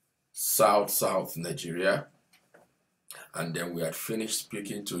South Nigeria, and then we had finished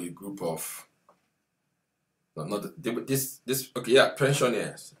speaking to a group of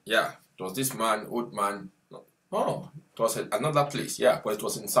pensioners. Yeah, it was this man, old man. Oh, it was another place. Yeah, but it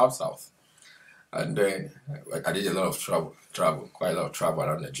was in South. And then I did a lot of quite a lot of travel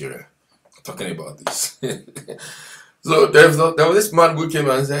around Nigeria, talking about this. So there was this man who came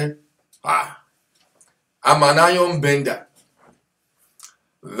and said, I'm an iron bender.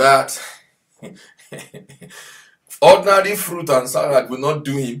 That ordinary fruit and salad will not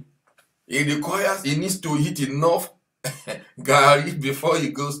do him. He needs to eat enough gari before he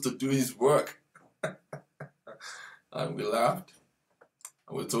goes to do his work. And we laughed.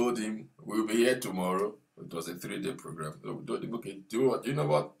 And we told him, we'll be here tomorrow. It was a 3-day program. So we told him, okay, do you know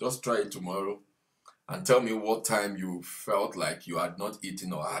what? Just try it tomorrow and tell me what time you felt like you had not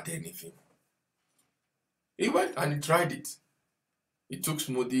eaten or had anything. He went and he tried it. He took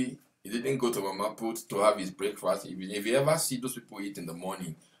smoothie. He didn't go to Mama Put to have his breakfast. If you ever see those people eat in the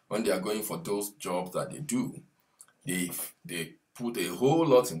morning, when they are going for those jobs that they do, they put a whole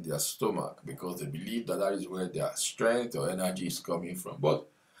lot in their stomach because they believe that is where their strength or energy is coming from. But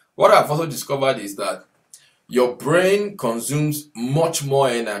what I've also discovered is that your brain consumes much more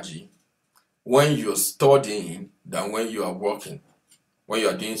energy when you're studying than when you are working, when you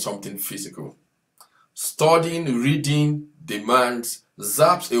are doing something physical. Studying, reading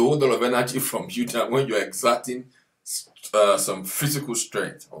zaps a whole lot of energy from you than when you're exerting some physical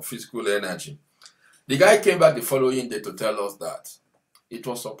strength or physical energy. The guy came back the following day to tell us that it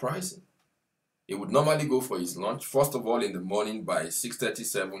was surprising. He would normally go for his lunch. First of all, in the morning by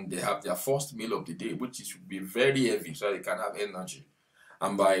 6:37, they have their first meal of the day, which should be very heavy so they can have energy.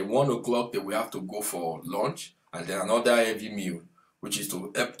 And by 1 o'clock, they will have to go for lunch and then another heavy meal, which is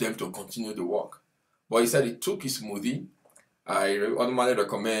to help them to continue the work. But he said he took his smoothie. I normally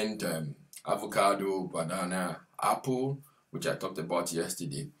recommend avocado, banana, apple, which I talked about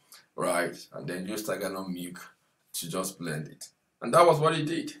yesterday, right? And then use Tagano milk to just blend it. And that was what he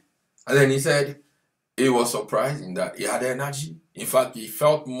did. And then he said it was surprising that he had energy. In fact, he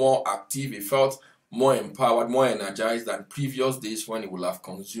felt more active, he felt more empowered, more energized than previous days when he would have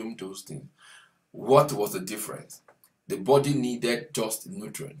consumed those things. What was the difference? The body needed just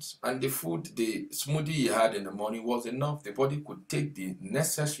nutrients. And the food, the smoothie he had in the morning was enough. The body could take the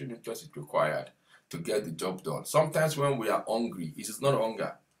necessary nutrients it required to get the job done. Sometimes when we are hungry, it is not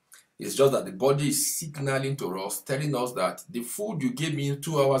hunger. It's just that the body is signaling to us, telling us that the food you gave me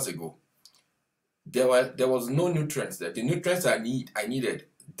 2 hours ago, there was no nutrients there. The nutrients I needed,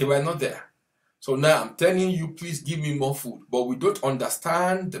 they were not there. So now I'm telling you, please give me more food. But we don't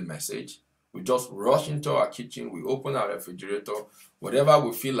understand the message. We just rush into our kitchen, we open our refrigerator, whatever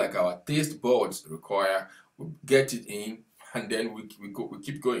we feel like our taste buds require, we get it in, and then we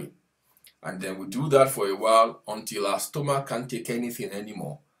keep going. And then we do that for a while until our stomach can't take anything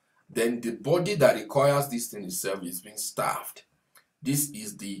anymore. Then the body that requires this thing itself is being starved. This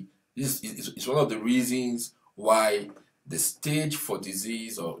is one of the reasons why the stage for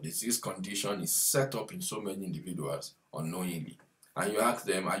disease or disease condition is set up in so many individuals unknowingly. And you ask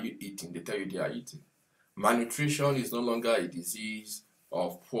them, are you eating? They tell you they are eating. Malnutrition is no longer a disease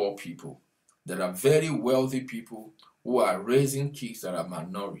of poor people. There are very wealthy people who are raising kids that are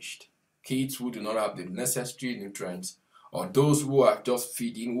malnourished, kids who do not have the necessary nutrients, or those who are just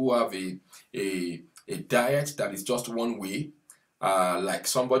feeding, who have a diet that is just one way. Like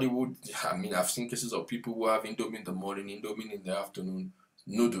somebody would, I've seen cases of people who have Indomie in the morning, Indomie in the afternoon,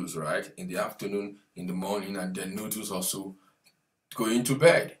 noodles, right? In the afternoon, in the morning, and then noodles also going to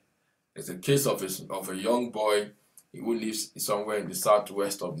bed. It's a case of a young boy who lives somewhere in the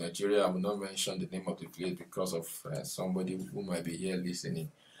southwest of Nigeria. I will not mention the name of the place because of somebody who might be here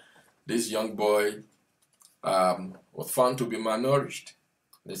listening. This young boy was found to be malnourished.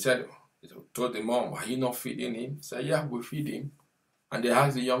 They told the mom, are you not feeding him? He said, yeah, we feed him. And they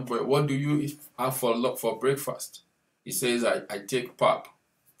asked the young boy, what do you have for breakfast? He says, I take pap.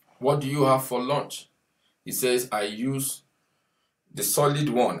 What do you have for lunch? He says, I use the solid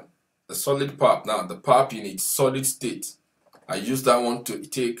one, the solid pap. Now, the pap in its solid state, I use that one to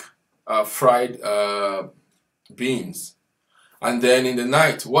take fried beans. And then in the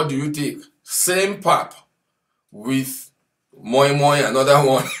night, what do you take? Same pap with moi moi, another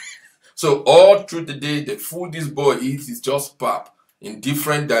one. So all through the day, the food this boy eats is just pap in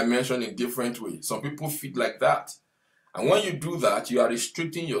different dimension, in different ways. Some people feed like that. And when you do that, you are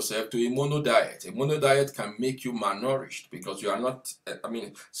restricting yourself to a mono diet. A mono diet can make you malnourished because you are not,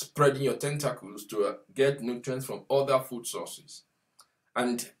 spreading your tentacles to get nutrients from other food sources.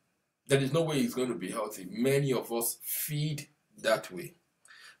 And there is no way it's going to be healthy. Many of us feed that way.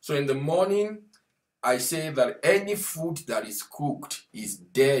 So in the morning, I say that any food that is cooked is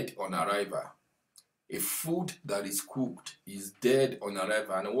dead on arrival. A food that is cooked is dead on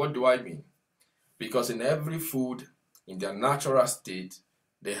arrival. And what do I mean? Because in every food, in their natural state,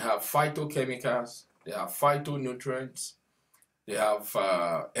 they have phytochemicals, they have phytonutrients, they have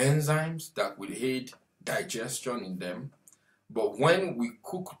enzymes that will aid digestion in them. But when we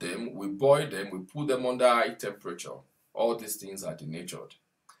cook them, we boil them, we put them under high temperature, all these things are denatured.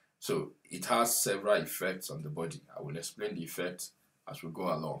 So it has several effects on the body. I will explain the effects as we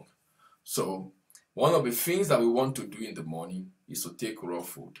go along. So one of the things that we want to do in the morning is to take raw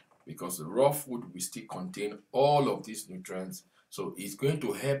food, because the raw food will still contain all of these nutrients. So it's going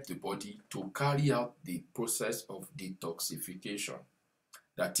to help the body to carry out the process of detoxification.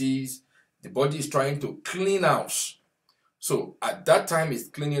 That is, the body is trying to clean house. So at that time it's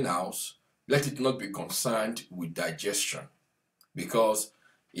cleaning house, let it not be concerned with digestion. Because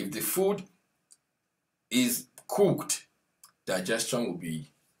if the food is cooked, digestion will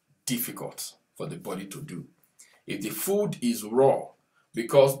be difficult for the body to do. If the food is raw,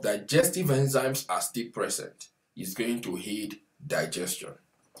 because digestive enzymes are still present, it's going to aid digestion.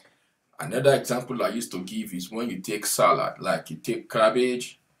 Another example I used to give is when you take salad, like you take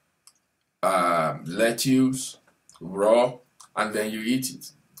cabbage, lettuce, raw, and then you eat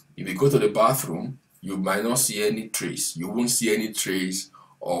it. If you go to the bathroom, you might not see any trace. You won't see any trace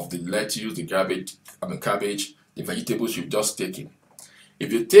of the lettuce, the cabbage, the vegetables you've just taken.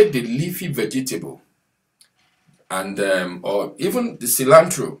 If you take the leafy vegetable and or even the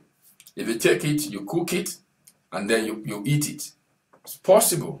cilantro, If you take it, you cook it, and then you eat it. It's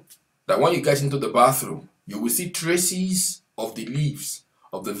possible that when you get into the bathroom, you will see traces of the leaves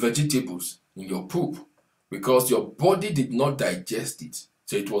of the vegetables in your poop because your body did not digest it.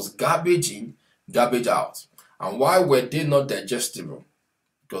 So it was garbage in, garbage out. And why were they not digestible?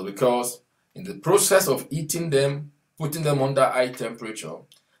 Because in the process of eating them, putting them under high temperature,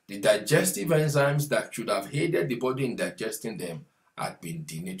 the digestive enzymes that should have aided the body in digesting them had been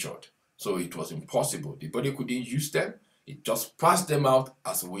denatured. So it was impossible. The body couldn't use them. It just passed them out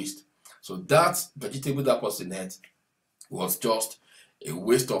as waste. So that vegetable that was in it was just a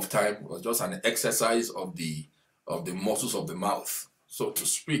waste of time, was just an exercise of the muscles of the mouth, so to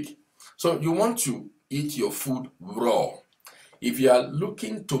speak. So you want to eat your food raw. If you are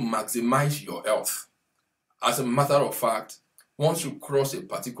looking to maximize your health, as a matter of fact, once you cross a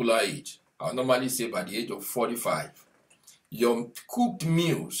particular age, I'll normally say by the age of 45, your cooked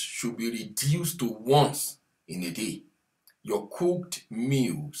meals should be reduced to once in a day. Your cooked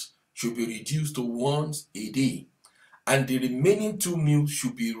meals should be reduced to once a day. And the remaining 2 meals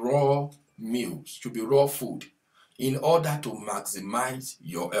should be raw meals, should be raw food, in order to maximize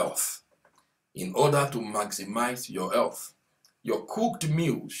your health. In order to maximize your health, your cooked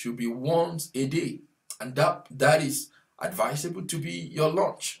meals should be once a day. And that is advisable to be your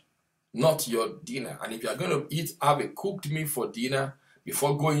lunch, not your dinner. And if you are going to have a cooked meal for dinner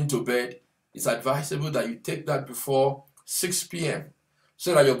before going to bed, it's advisable that you take that before 6 p.m.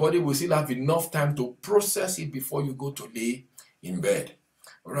 so that your body will still have enough time to process it before you go to lay in bed.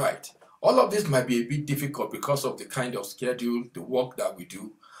 Right. All of this might be a bit difficult because of the kind of schedule, the work that we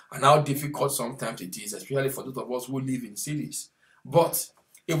do, and how difficult sometimes it is, especially for those of us who live in cities. But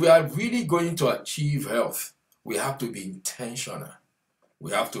if we are really going to achieve health, we have to be intentional.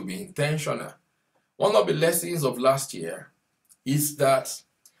 We have to be intentional. One of the lessons of last year is that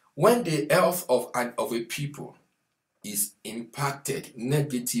when the health of a people is impacted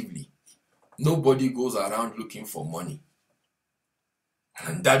negatively, nobody goes around looking for money.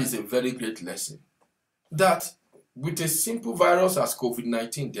 And that is a very great lesson. That with a simple virus as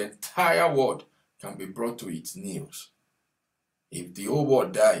COVID-19, the entire world can be brought to its knees. If the whole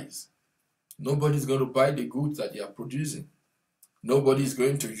world dies, nobody's going to buy the goods that they are producing. Nobody's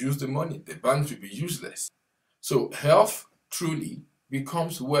going to use the money. The banks will be useless. So health truly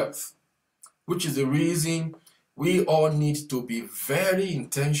becomes wealth, which is the reason we all need to be very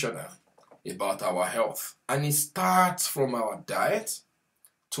intentional about our health. And it starts from our diet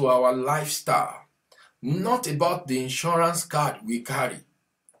to our lifestyle, not about the insurance card we carry.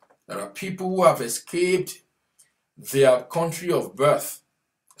 There are people who have escaped their country of birth,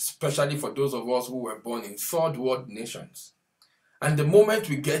 especially for those of us who were born in third world nations. And the moment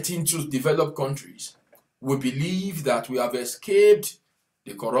we get into developed countries, we believe that we have escaped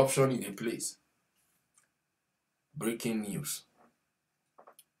the corruption in a place. Breaking news.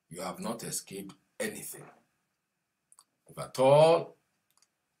 You have not escaped anything. If at all,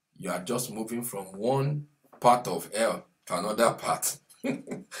 you are just moving from one part of hell to another part.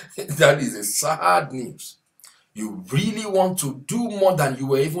 That is a sad news. You really want to do more than you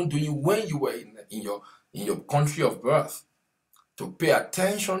were even doing when you were in your country of birth. To pay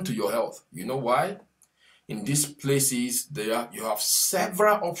attention to your health. You know why? In these places, you have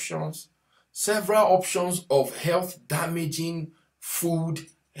several options of health damaging food,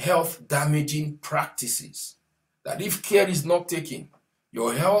 health damaging practices. That if care is not taken,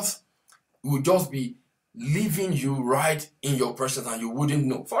 your health will just be leaving you right in your presence and you wouldn't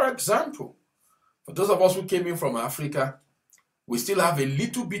know. For example, for those of us who came in from Africa, we still have a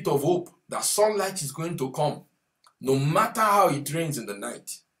little bit of hope that sunlight is going to come, no matter how it rains in the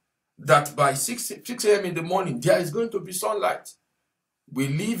night. That by 6 a.m. in the morning, there is going to be sunlight. We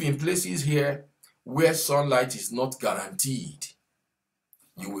live in places here where sunlight is not guaranteed.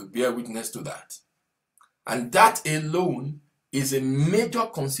 You will bear witness to that. And that alone is a major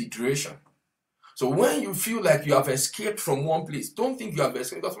consideration. So when you feel like you have escaped from one place, don't think you have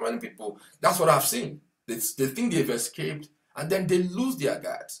escaped. Because many people, that's what I've seen. They think they've escaped, and then they lose their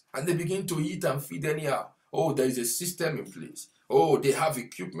guards, and they begin to eat and feed anyhow. Oh, there is a system in place. Oh, they have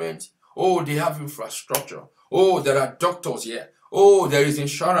equipment. Oh, they have infrastructure. Oh, there are doctors here. Oh, there is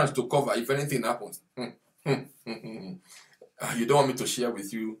insurance to cover if anything happens. You don't want me to share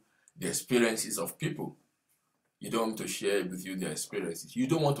with you the experiences of people. You don't want to share with you their experiences. You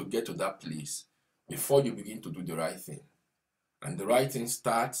don't want to get to that place before you begin to do the right thing. And the right thing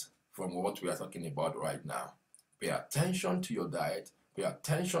starts from what we are talking about right now. Pay attention to your diet. Pay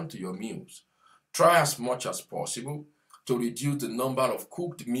attention to your meals. Try as much as possible to reduce the number of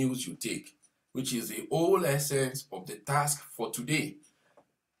cooked meals you take, which is the whole essence of the task for today.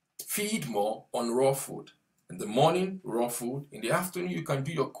 Feed more on raw food. In the morning, raw food. In the afternoon, you can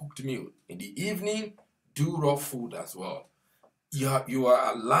do your cooked meal. In the evening, do raw food as well. You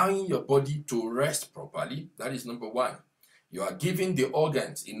are allowing your body to rest properly. That is number one. You are giving the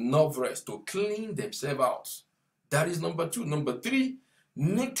organs enough rest to clean themselves out. That is number two. Number three,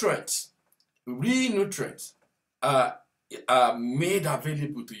 nutrients, real nutrients are made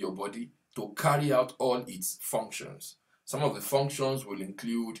available to your body to carry out all its functions. Some of the functions will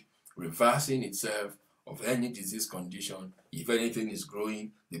include reversing itself of any disease condition. If anything is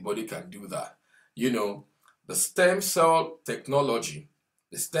growing, the body can do that. You know, the stem cell technology,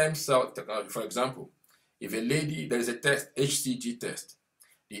 for example, if a lady, there is a test, HCG test.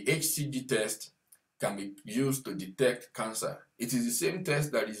 The HCG test can be used to detect cancer. It is the same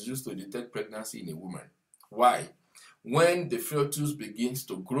test that is used to detect pregnancy in a woman. Why? When the fetus begins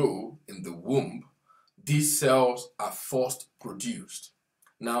to grow in the womb, these cells are first produced.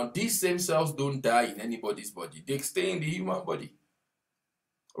 Now, these same cells don't die in anybody's body. They stay in the human body.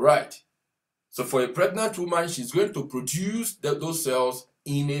 Right? So for a pregnant woman, she's going to produce those cells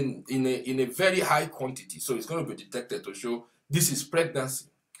in a very high quantity. So it's going to be detected to show this is pregnancy.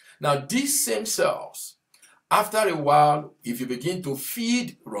 Now, these same cells, after a while, if you begin to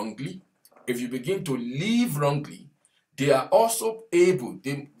feed wrongly, if you begin to live wrongly, they are also able,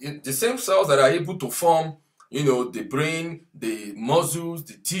 the same cells that are able to form, you know, the brain, the muscles,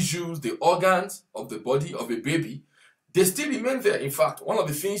 the tissues, the organs of the body of a baby, they still remain there. In fact, one of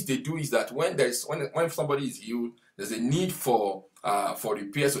the things they do is that when somebody is healed, there's a need for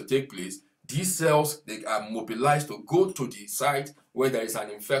repairs to take place. These cells, they are mobilized to go to the site where there is an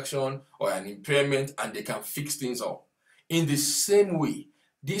infection or an impairment, and they can fix things up. In the same way,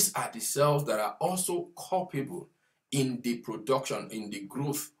 these are the cells that are also culpable in the production, in the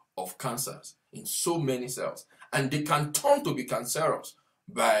growth of cancers in so many cells. And they can turn to be cancerous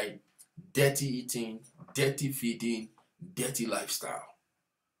by dirty eating, dirty feeding, dirty lifestyle.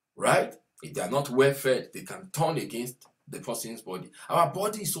 Right? If they are not well fed, they can turn against the person's body. Our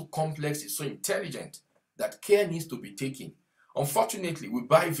body is so complex, it's so intelligent that care needs to be taken. Unfortunately, we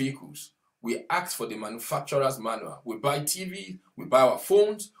buy vehicles. We ask for the manufacturer's manual. We buy TV, we buy our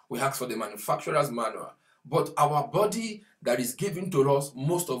phones, we ask for the manufacturer's manual. But our body that is given to us,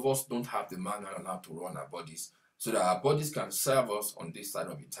 most of us don't have the manual on how to run our bodies so that our bodies can serve us on this side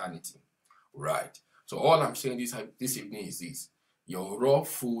of eternity. Right. So all I'm saying this evening is this. Your raw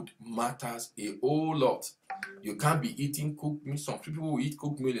food matters a whole lot. You can't be eating cooked meal. Some people will eat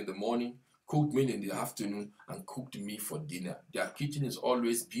cooked meal in the morning, cooked meal in the afternoon, and cooked meal for dinner. Their kitchen is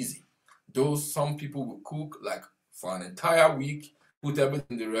always busy. Some people will cook like for an entire week, put everything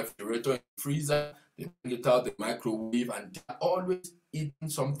in the refrigerator, in the freezer, they bring it out the microwave, and they're always eating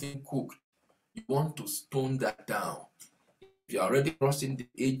something cooked. You want to tone that down. If you're already crossing the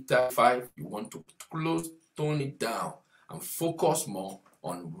age 35, you want to tone it down and focus more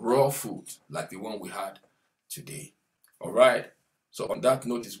on raw food like the one we had today. All right. So on that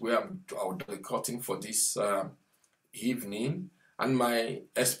note is where I'll do the cutting for this evening. And my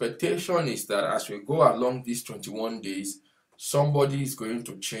expectation is that as we go along these 21 days, somebody is going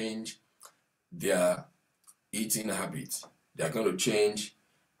to change their eating habits. They're going to change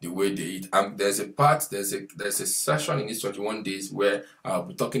the way they eat. There's a session in these 21 days where I'll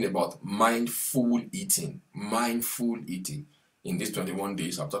be talking about mindful eating. Mindful eating. In these 21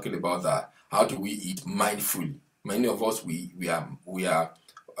 days, I'm talking about that. How do we eat mindfully? Many of us we are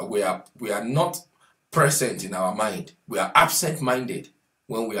not present in our mind. We are absent-minded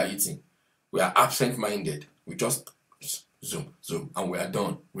when we are eating. We are absent-minded. We just zoom, and we are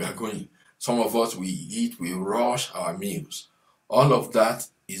done. We are going. Some of us, we eat, we rush our meals. All of that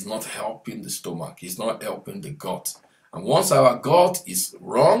is not helping the stomach. It's not helping the gut. And once our gut is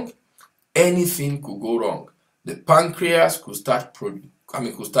wrong, anything could go wrong. The pancreas could start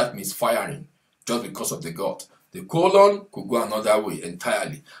misfiring just because of the gut. The colon could go another way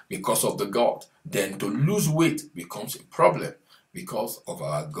entirely because of the gut. Then to lose weight becomes a problem because of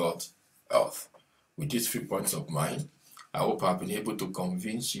our gut health. With these 3 points of mine, I hope I've been able to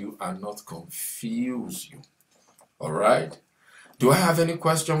convince you and not confuse you. All right? Do I have any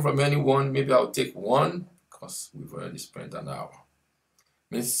question from anyone? Maybe I'll take one because we've already spent an hour.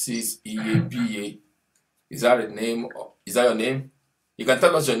 Mrs. EABA, is that a name? Is that your name? You can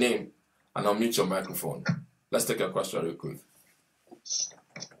tell us your name and I'll mute your microphone. Let's take a question real quick.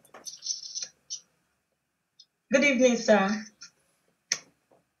 Good evening, sir.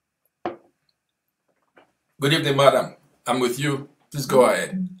 Good evening, madam. I'm with you. Please go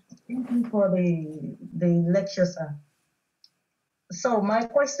ahead. Thank you for the lecture, sir. So my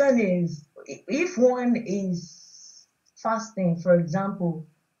question is, if one is fasting, for example,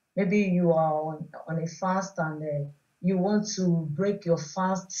 maybe you are on a fast and you want to break your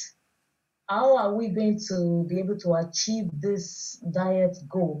fast. How are we going to be able to achieve this diet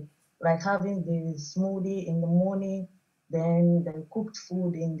goal? Like having the smoothie in the morning, then the cooked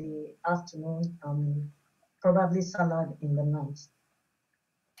food in the afternoon, probably salad in the night.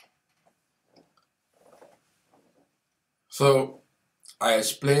 So I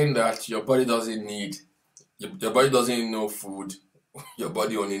explained that your body doesn't need, your body doesn't know food. Your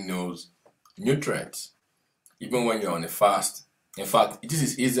body only knows nutrients, even when you're on a fast. In fact, this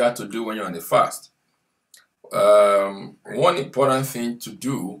is easier to do when you're on a fast. One important thing to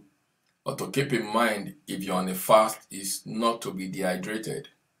do or to keep in mind if you're on a fast is not to be dehydrated.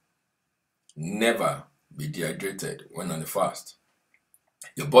 Never be dehydrated when on a fast.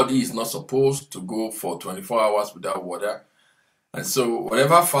 Your body is not supposed to go for 24 hours without water. And so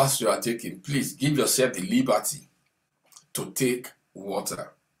whatever fast you are taking, please give yourself the liberty to take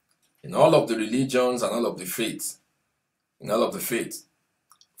water. In all of the religions and all of the faiths,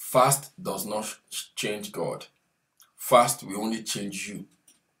 fast does not change God. Fast will only change you.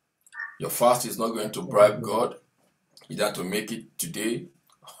 Your fast is not going to bribe God, either to make it today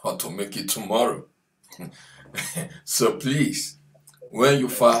or to make it tomorrow. So please, when you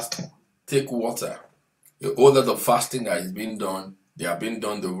fast, take water. The order of fasting that is being done, they are being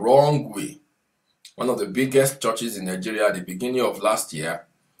done the wrong way. One of the biggest churches in Nigeria at the beginning of last year,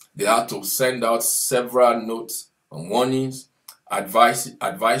 they had to send out several notes and warnings,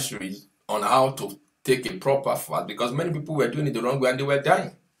 advisories on how to take a proper fast because many people were doing it the wrong way and they were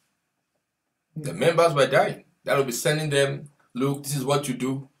dying. The members were dying. That will be sending them, look, this is what you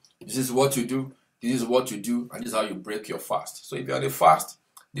do, this is what you do, this is what you do, and this is how you break your fast. So if you're on a fast,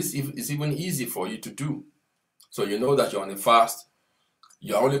 this is even easy for you to do. So you know that you're on a fast,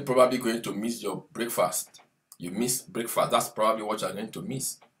 you're only probably going to miss your breakfast. You miss breakfast, that's probably what you're going to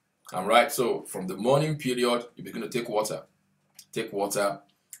miss. All right, so from the morning period, you begin to take water. Take water.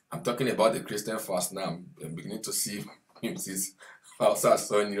 I'm talking about the Christian fast now. I'm beginning to see Mrs. Hausa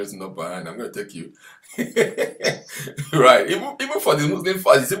showing yours in upper hand. I'm going to take you. Right. Even for the Muslim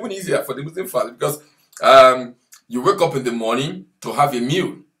fast, it's even easier for the Muslim fast because you wake up in the morning to have a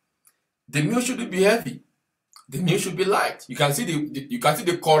meal. The meal shouldn't be heavy. The meal should be light. You can see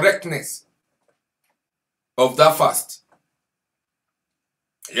the correctness of that fast.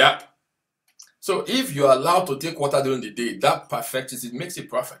 Yeah. So if you are allowed to take water during the day, that perfects it, makes it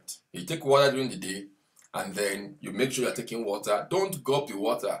perfect. You take water during the day, and then you make sure you're taking water. Don't gulp the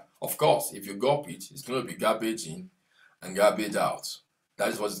water. Of course, if you gulp it, it's going to be garbage in and garbage out. That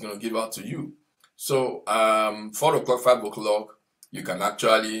is what it's going to give out to you. So 4 o'clock, 5 o'clock, you can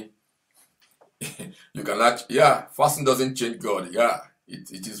actually, fasting doesn't change God. Yeah,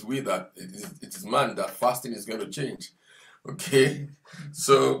 it is we that, it is man that fasting is going to change. Okay,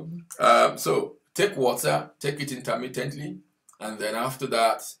 so take water, take it intermittently, and then after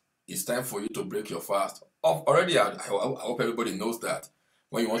that, it's time for you to break your fast. Already, I hope everybody knows that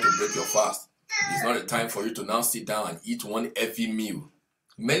when you want to break your fast, it's not a time for you to now sit down and eat one heavy meal.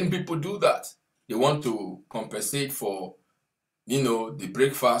 Many people do that. They want to compensate for, the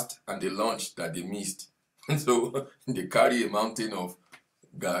breakfast and the lunch that they missed. So they carry a mountain of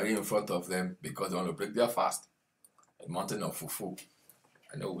gari in front of them because they want to break their fast. A mountain of fufu.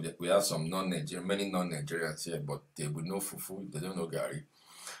 I know we have some many non-Nigerians here, but they would know fufu. They don't know gari.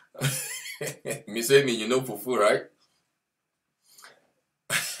 Miss Amy, you know fufu, right?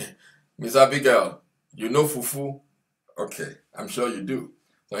 Miss Abigail, you know fufu? Okay, I'm sure you do.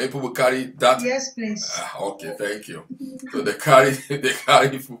 So people will carry that. Yes, please. Okay, thank you. So they carry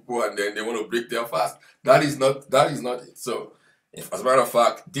fufu and then they want to break their fast. That is not it. So, as a matter of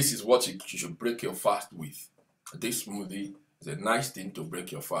fact, this is what you should break your fast with. This smoothie is a nice thing to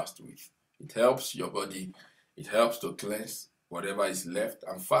break your fast with. It helps your body. It helps to cleanse whatever is left.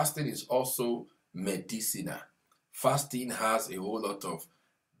 And fasting is also medicinal. Fasting has a whole lot of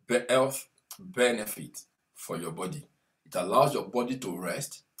health benefit for your body. It allows your body to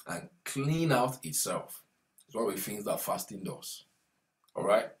rest and clean out itself. It's one of the things that fasting does. All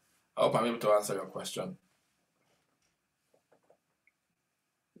right? I hope I'm able to answer your question.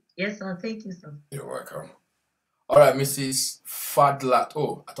 Yes, sir. Thank you, sir. You're welcome. All right, Mrs. Fadlat.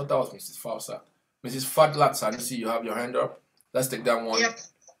 Oh, I thought that was Mrs. Fausa. Mrs. Fadlat, Sanusi, you have your hand up. Let's take that one. Yep.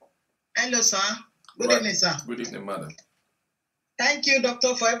 Hello, sir. Good evening, sir. Good evening, madam. Thank you,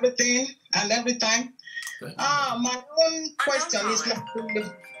 doctor, for everything and every time. My own question is like,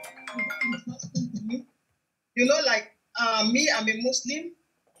 me, I'm a Muslim,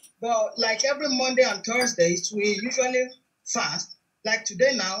 but like every Monday and Thursdays, we usually fast. Like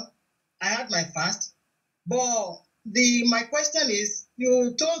today now, I had my fast. But my question is,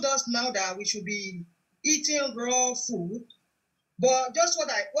 you told us now that we should be eating raw food, but just what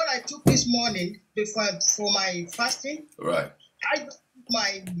I took this morning before for my fasting, Right. I took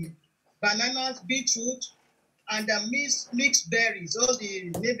my bananas, beetroot, and mixed berries, all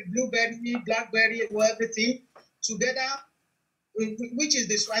the maybe blueberry, blackberry, everything together, which is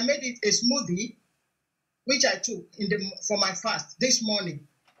this. I made it a smoothie, which I took for my fast this morning.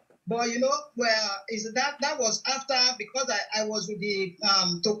 But that was after, because I was with the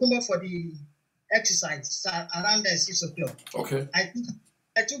Tokumbo for the exercise around 6 o'clock. Okay. I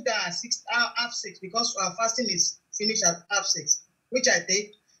took that at 6:30 because our fasting is finished at 6:30, which I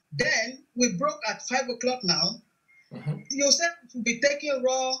take. Then we broke at 5 o'clock now. Mm-hmm. You said to be taking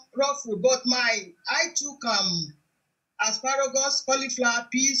raw food, but I took asparagus, cauliflower,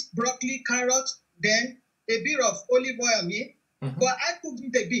 peas, broccoli, carrot, then a bit of olive oil, mm-hmm. But I cooked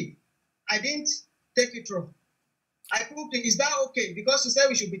it a bit. I didn't take it raw. I cooked it. Is that okay? Because you said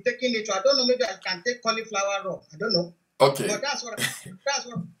we should be taking it raw. I don't know. Maybe I can take cauliflower raw. I don't know. Okay. But that's what.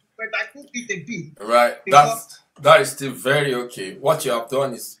 But I cooked it a bit. Right. That is still very okay. What you have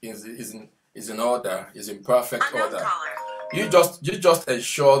done is in order. Is in perfect order. You just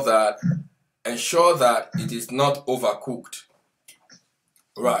ensure that it is not overcooked.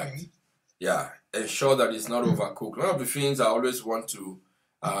 Right. Okay. Yeah. Ensure that it's not overcooked. One of the things I always want to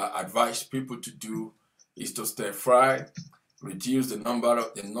advise people to do is to stir fry, reduce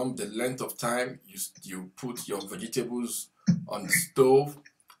the length of time you put your vegetables on the stove,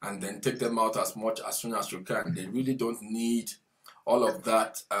 and then take them out as soon as you can. They really don't need all of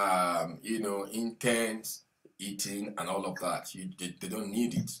that, intense eating and all of that. They don't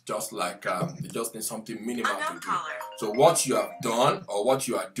need it. Just like they just need something minimal to do. So what you have done or what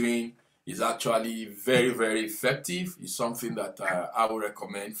you are doing is actually very, very effective. It's something that I would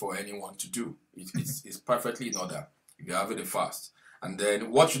recommend for anyone to do. It's perfectly in order if you're having a fast. And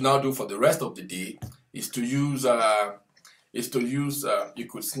then what you now do for the rest of the day is to use you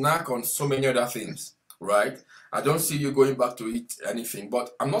could snack on so many other things, right? I don't see you going back to eat anything,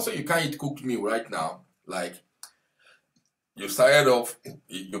 but I'm not saying you can't eat cooked meal right now. Like, you started off,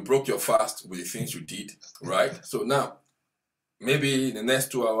 you broke your fast with the things you did, right? So now, maybe in the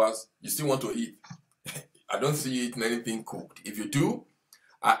next 2 hours, you still want to eat. I don't see you eating anything cooked. If you do,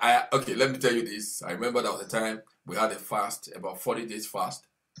 okay, let me tell you this. I remember there was a time we had a fast, about 40 days fast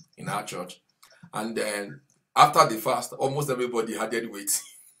in our church. And then after the fast, almost everybody had added weight.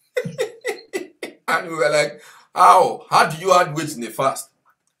 And we were like, how do you add weight in a fast?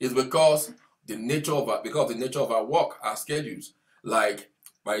 It's because of the nature of our work, our schedules. Like,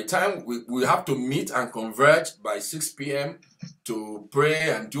 by the time we have to meet and converge by 6 p.m. to pray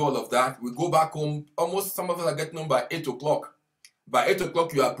and do all of that, we go back home. Almost some of us are getting home by 8 o'clock. By 8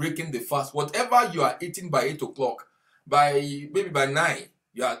 o'clock, you are breaking the fast. Whatever you are eating by 8 o'clock, maybe by 9,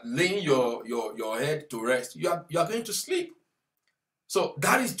 you are laying your head to rest. You are going to sleep. So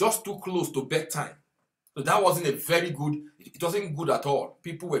that is just too close to bedtime. So that wasn't it wasn't good at all.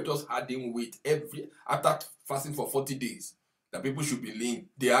 People were just adding weight after fasting for 40 days. That people should be lean.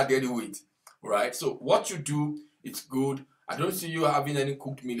 They added weight, right? So what you do, it's good. I don't see you having any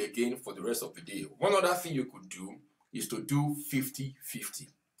cooked meal again for the rest of the day. One other thing you could do is to do 50-50.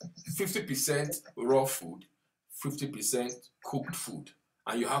 50% raw food, 50% cooked food.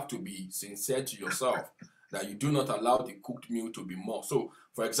 And you have to be sincere to yourself that you do not allow the cooked meal to be more. So,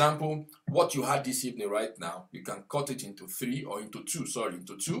 for example, what you had this evening right now, you can cut it into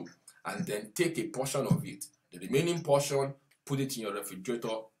two, and then take a portion of it. The remaining portion, put it in your refrigerator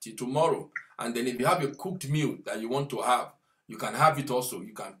till tomorrow. And then if you have a cooked meal that you want to have, you can have it also.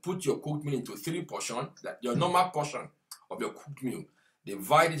 You can put your cooked meal into 3 portions, your normal portion of your cooked meal.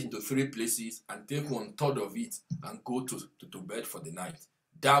 Divide it into 3 places and take 1/3 of it and go to bed for the night.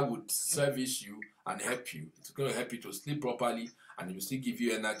 That would service you and help you. It's going to help you to sleep properly, and it will still give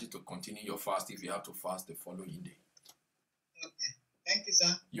you energy to continue your fast if you have to fast the following day. Okay. Thank you,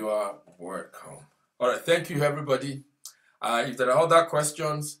 sir. You are welcome. All right. Thank you, everybody. If there are other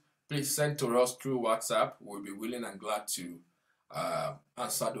questions, please send to us through WhatsApp. We'll be willing and glad to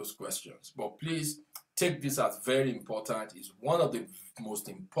answer those questions. But please take this as very important. It's one of the most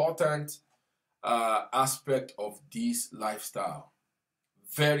important aspect of this lifestyle.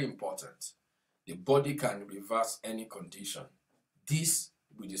 Very important. The body can reverse any condition. This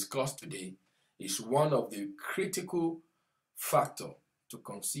we discussed today is one of the critical factors to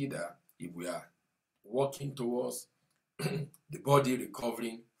consider if we are working towards the body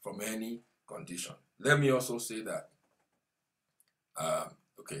recovering from any condition. Let me also say that,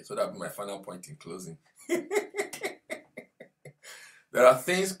 okay, so that'll be my final point in closing. There are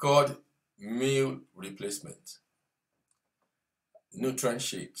things called meal replacement. nutrient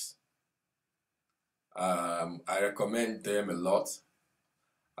shakes. I recommend them a lot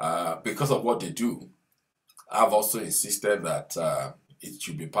because of what they do. I've also insisted that it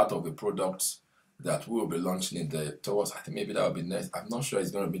should be part of the products that we will be launching in the towards. I think maybe that will be next. I'm not sure it's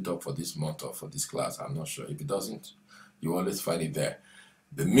going to meet up for this month or for this class. I'm not sure. If it doesn't, you always find it there.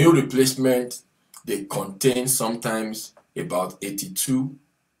 The meal replacement, they contain sometimes about 82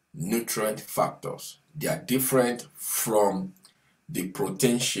 nutrient factors. They are different from the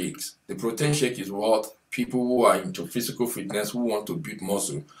protein shakes. The protein shake is what people who are into physical fitness, who want to build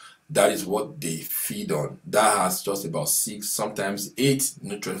muscle, that is what they feed on. That has just about 6, sometimes 8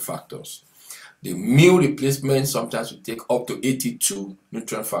 nutrient factors. The meal replacement sometimes will take up to 82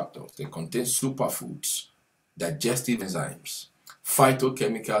 nutrient factors. They contain superfoods, digestive enzymes,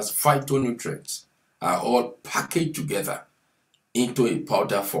 phytochemicals, phytonutrients are all packaged together into a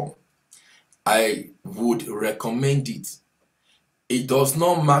powder form. I would recommend it. It does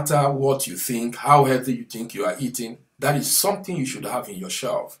not matter what you think, how healthy you think you are eating. That is something you should have in your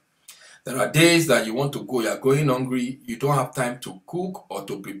shelf. There are days that you want to go, you're going hungry, you don't have time to cook or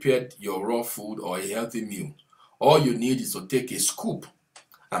to prepare your raw food or a healthy meal. All you need is to take a scoop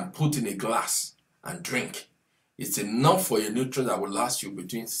and put in a glass and drink. It's enough for a nutrient that will last you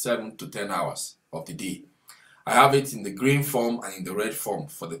between 7 to 10 hours of the day. I have it in the green form and in the red form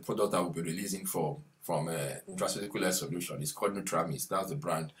for the product that we'll be releasing from Nutraceutical Health Solution. It's called Nutramis. That's the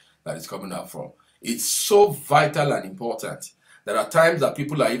brand that it's coming out from. It's so vital and important. There are times that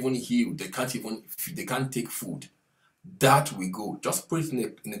people are even healed. They can't take food. That we go. Just put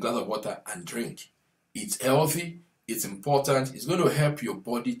it in a glass of water and drink. It's healthy. It's important. It's going to help your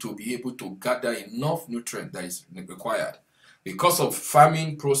body to be able to gather enough nutrient that is required. Because of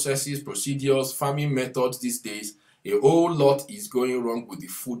farming processes, procedures, farming methods these days, a whole lot is going wrong with the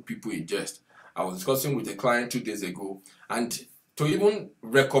food people ingest. I was discussing with a client 2 days ago, and to even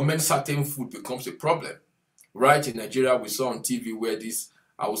recommend certain food becomes a problem. Right in Nigeria, we saw on TV where these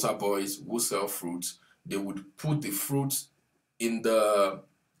Hausa boys who sell fruits, they would put the fruits in the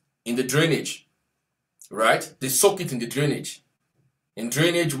drainage, right? They soak it in the drainage. In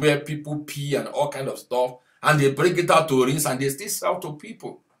drainage where people pee and all kind of stuff, and they bring it out to rinse and they still sell to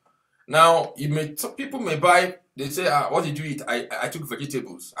people. Now, some people may buy, they say, what did you eat? I took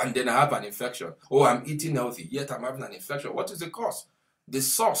vegetables and then I have an infection. Oh, I'm eating healthy, yet I'm having an infection. What is the cause? The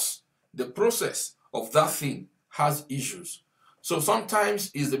source, the process of that thing has issues. So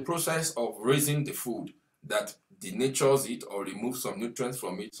sometimes it's the process of raising the food that denatures it or removes some nutrients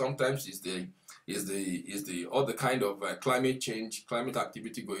from it. Sometimes it's the other kind of climate change, climate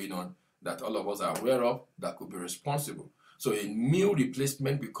activity going on that all of us are aware of that could be responsible. So a meal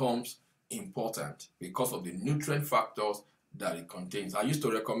replacement becomes important because of the nutrient factors that it contains. I used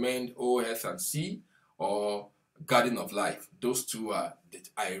to recommend OS&C or Garden of Life. Those two are,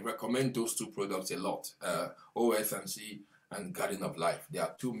 I recommend those two products a lot. OS&C and Garden of Life. They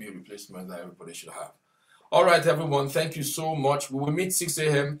are 2 meal replacements that everybody should have. All right, everyone. Thank you so much. We will meet 6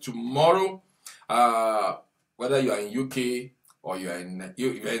 a.m. tomorrow. Whether you are in UK or if you're in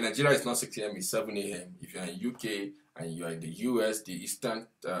Nigeria, it's not 6 a.m., it's 7 a.m. If you're in UK and you're in the US, the Eastern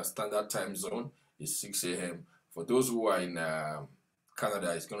Standard Time Zone is 6 a.m. For those who are in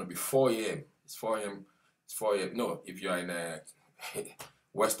Canada, it's going to be 4 a.m. It's 4 a.m. It's 4 a.m. No, if you're in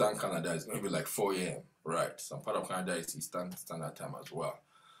Western Canada, it's going to be like 4 a.m. Right. Some part of Canada is Eastern Standard Time as well.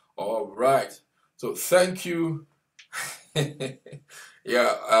 All right. So thank you.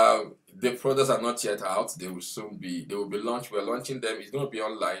 Yeah, the products are not yet out. They will be launched. We're launching them. It's going to be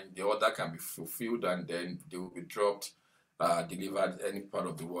online. The order can be fulfilled and then they will be dropped, delivered. Any part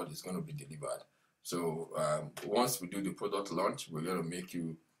of the world is going to be delivered. So once we do the product launch, we're going to make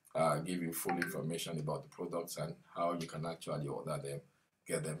you give you full information about the products and how you can actually order them,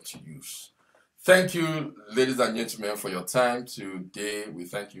 get them to use. Thank you, ladies and gentlemen, for your time today. We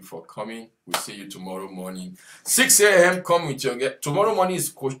thank you for coming. We'll see you tomorrow morning. 6 a.m. Come with your guest. Tomorrow morning is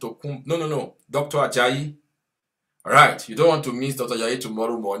Coach Tokum. No. Dr. Ajayi. All right. You don't want to miss Dr. Ajayi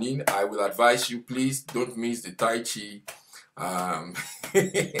tomorrow morning. I will advise you, please don't miss the Tai Chi.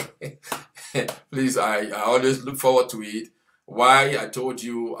 Please, I always look forward to it. Why? I told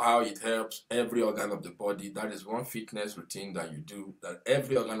you how it helps every organ of the body. That is one fitness routine that you do, that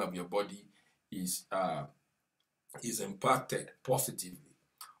every organ of your body is impacted positively.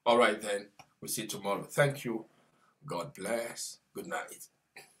 All right, then. We'll see you tomorrow. Thank you. God bless. Good night.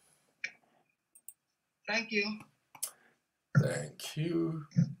 Thank you. Thank you.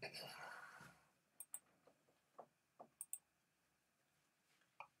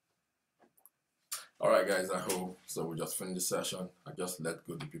 All right, guys, I hope. So we just finished the session. I just let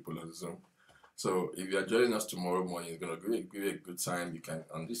go the people on Zoom. So if you are joining us tomorrow morning, it's going to give you a good time. You can,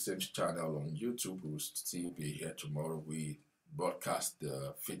 on this same channel on YouTube, we'll still be here tomorrow. We broadcast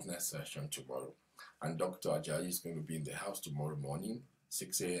the fitness session tomorrow. And Dr. Ajayi is going to be in the house tomorrow morning,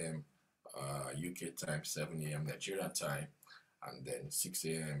 6 a.m. UK time, 7 a.m. Nigeria time, and then 6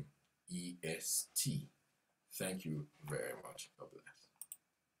 a.m. EST. Thank you very much. God bless.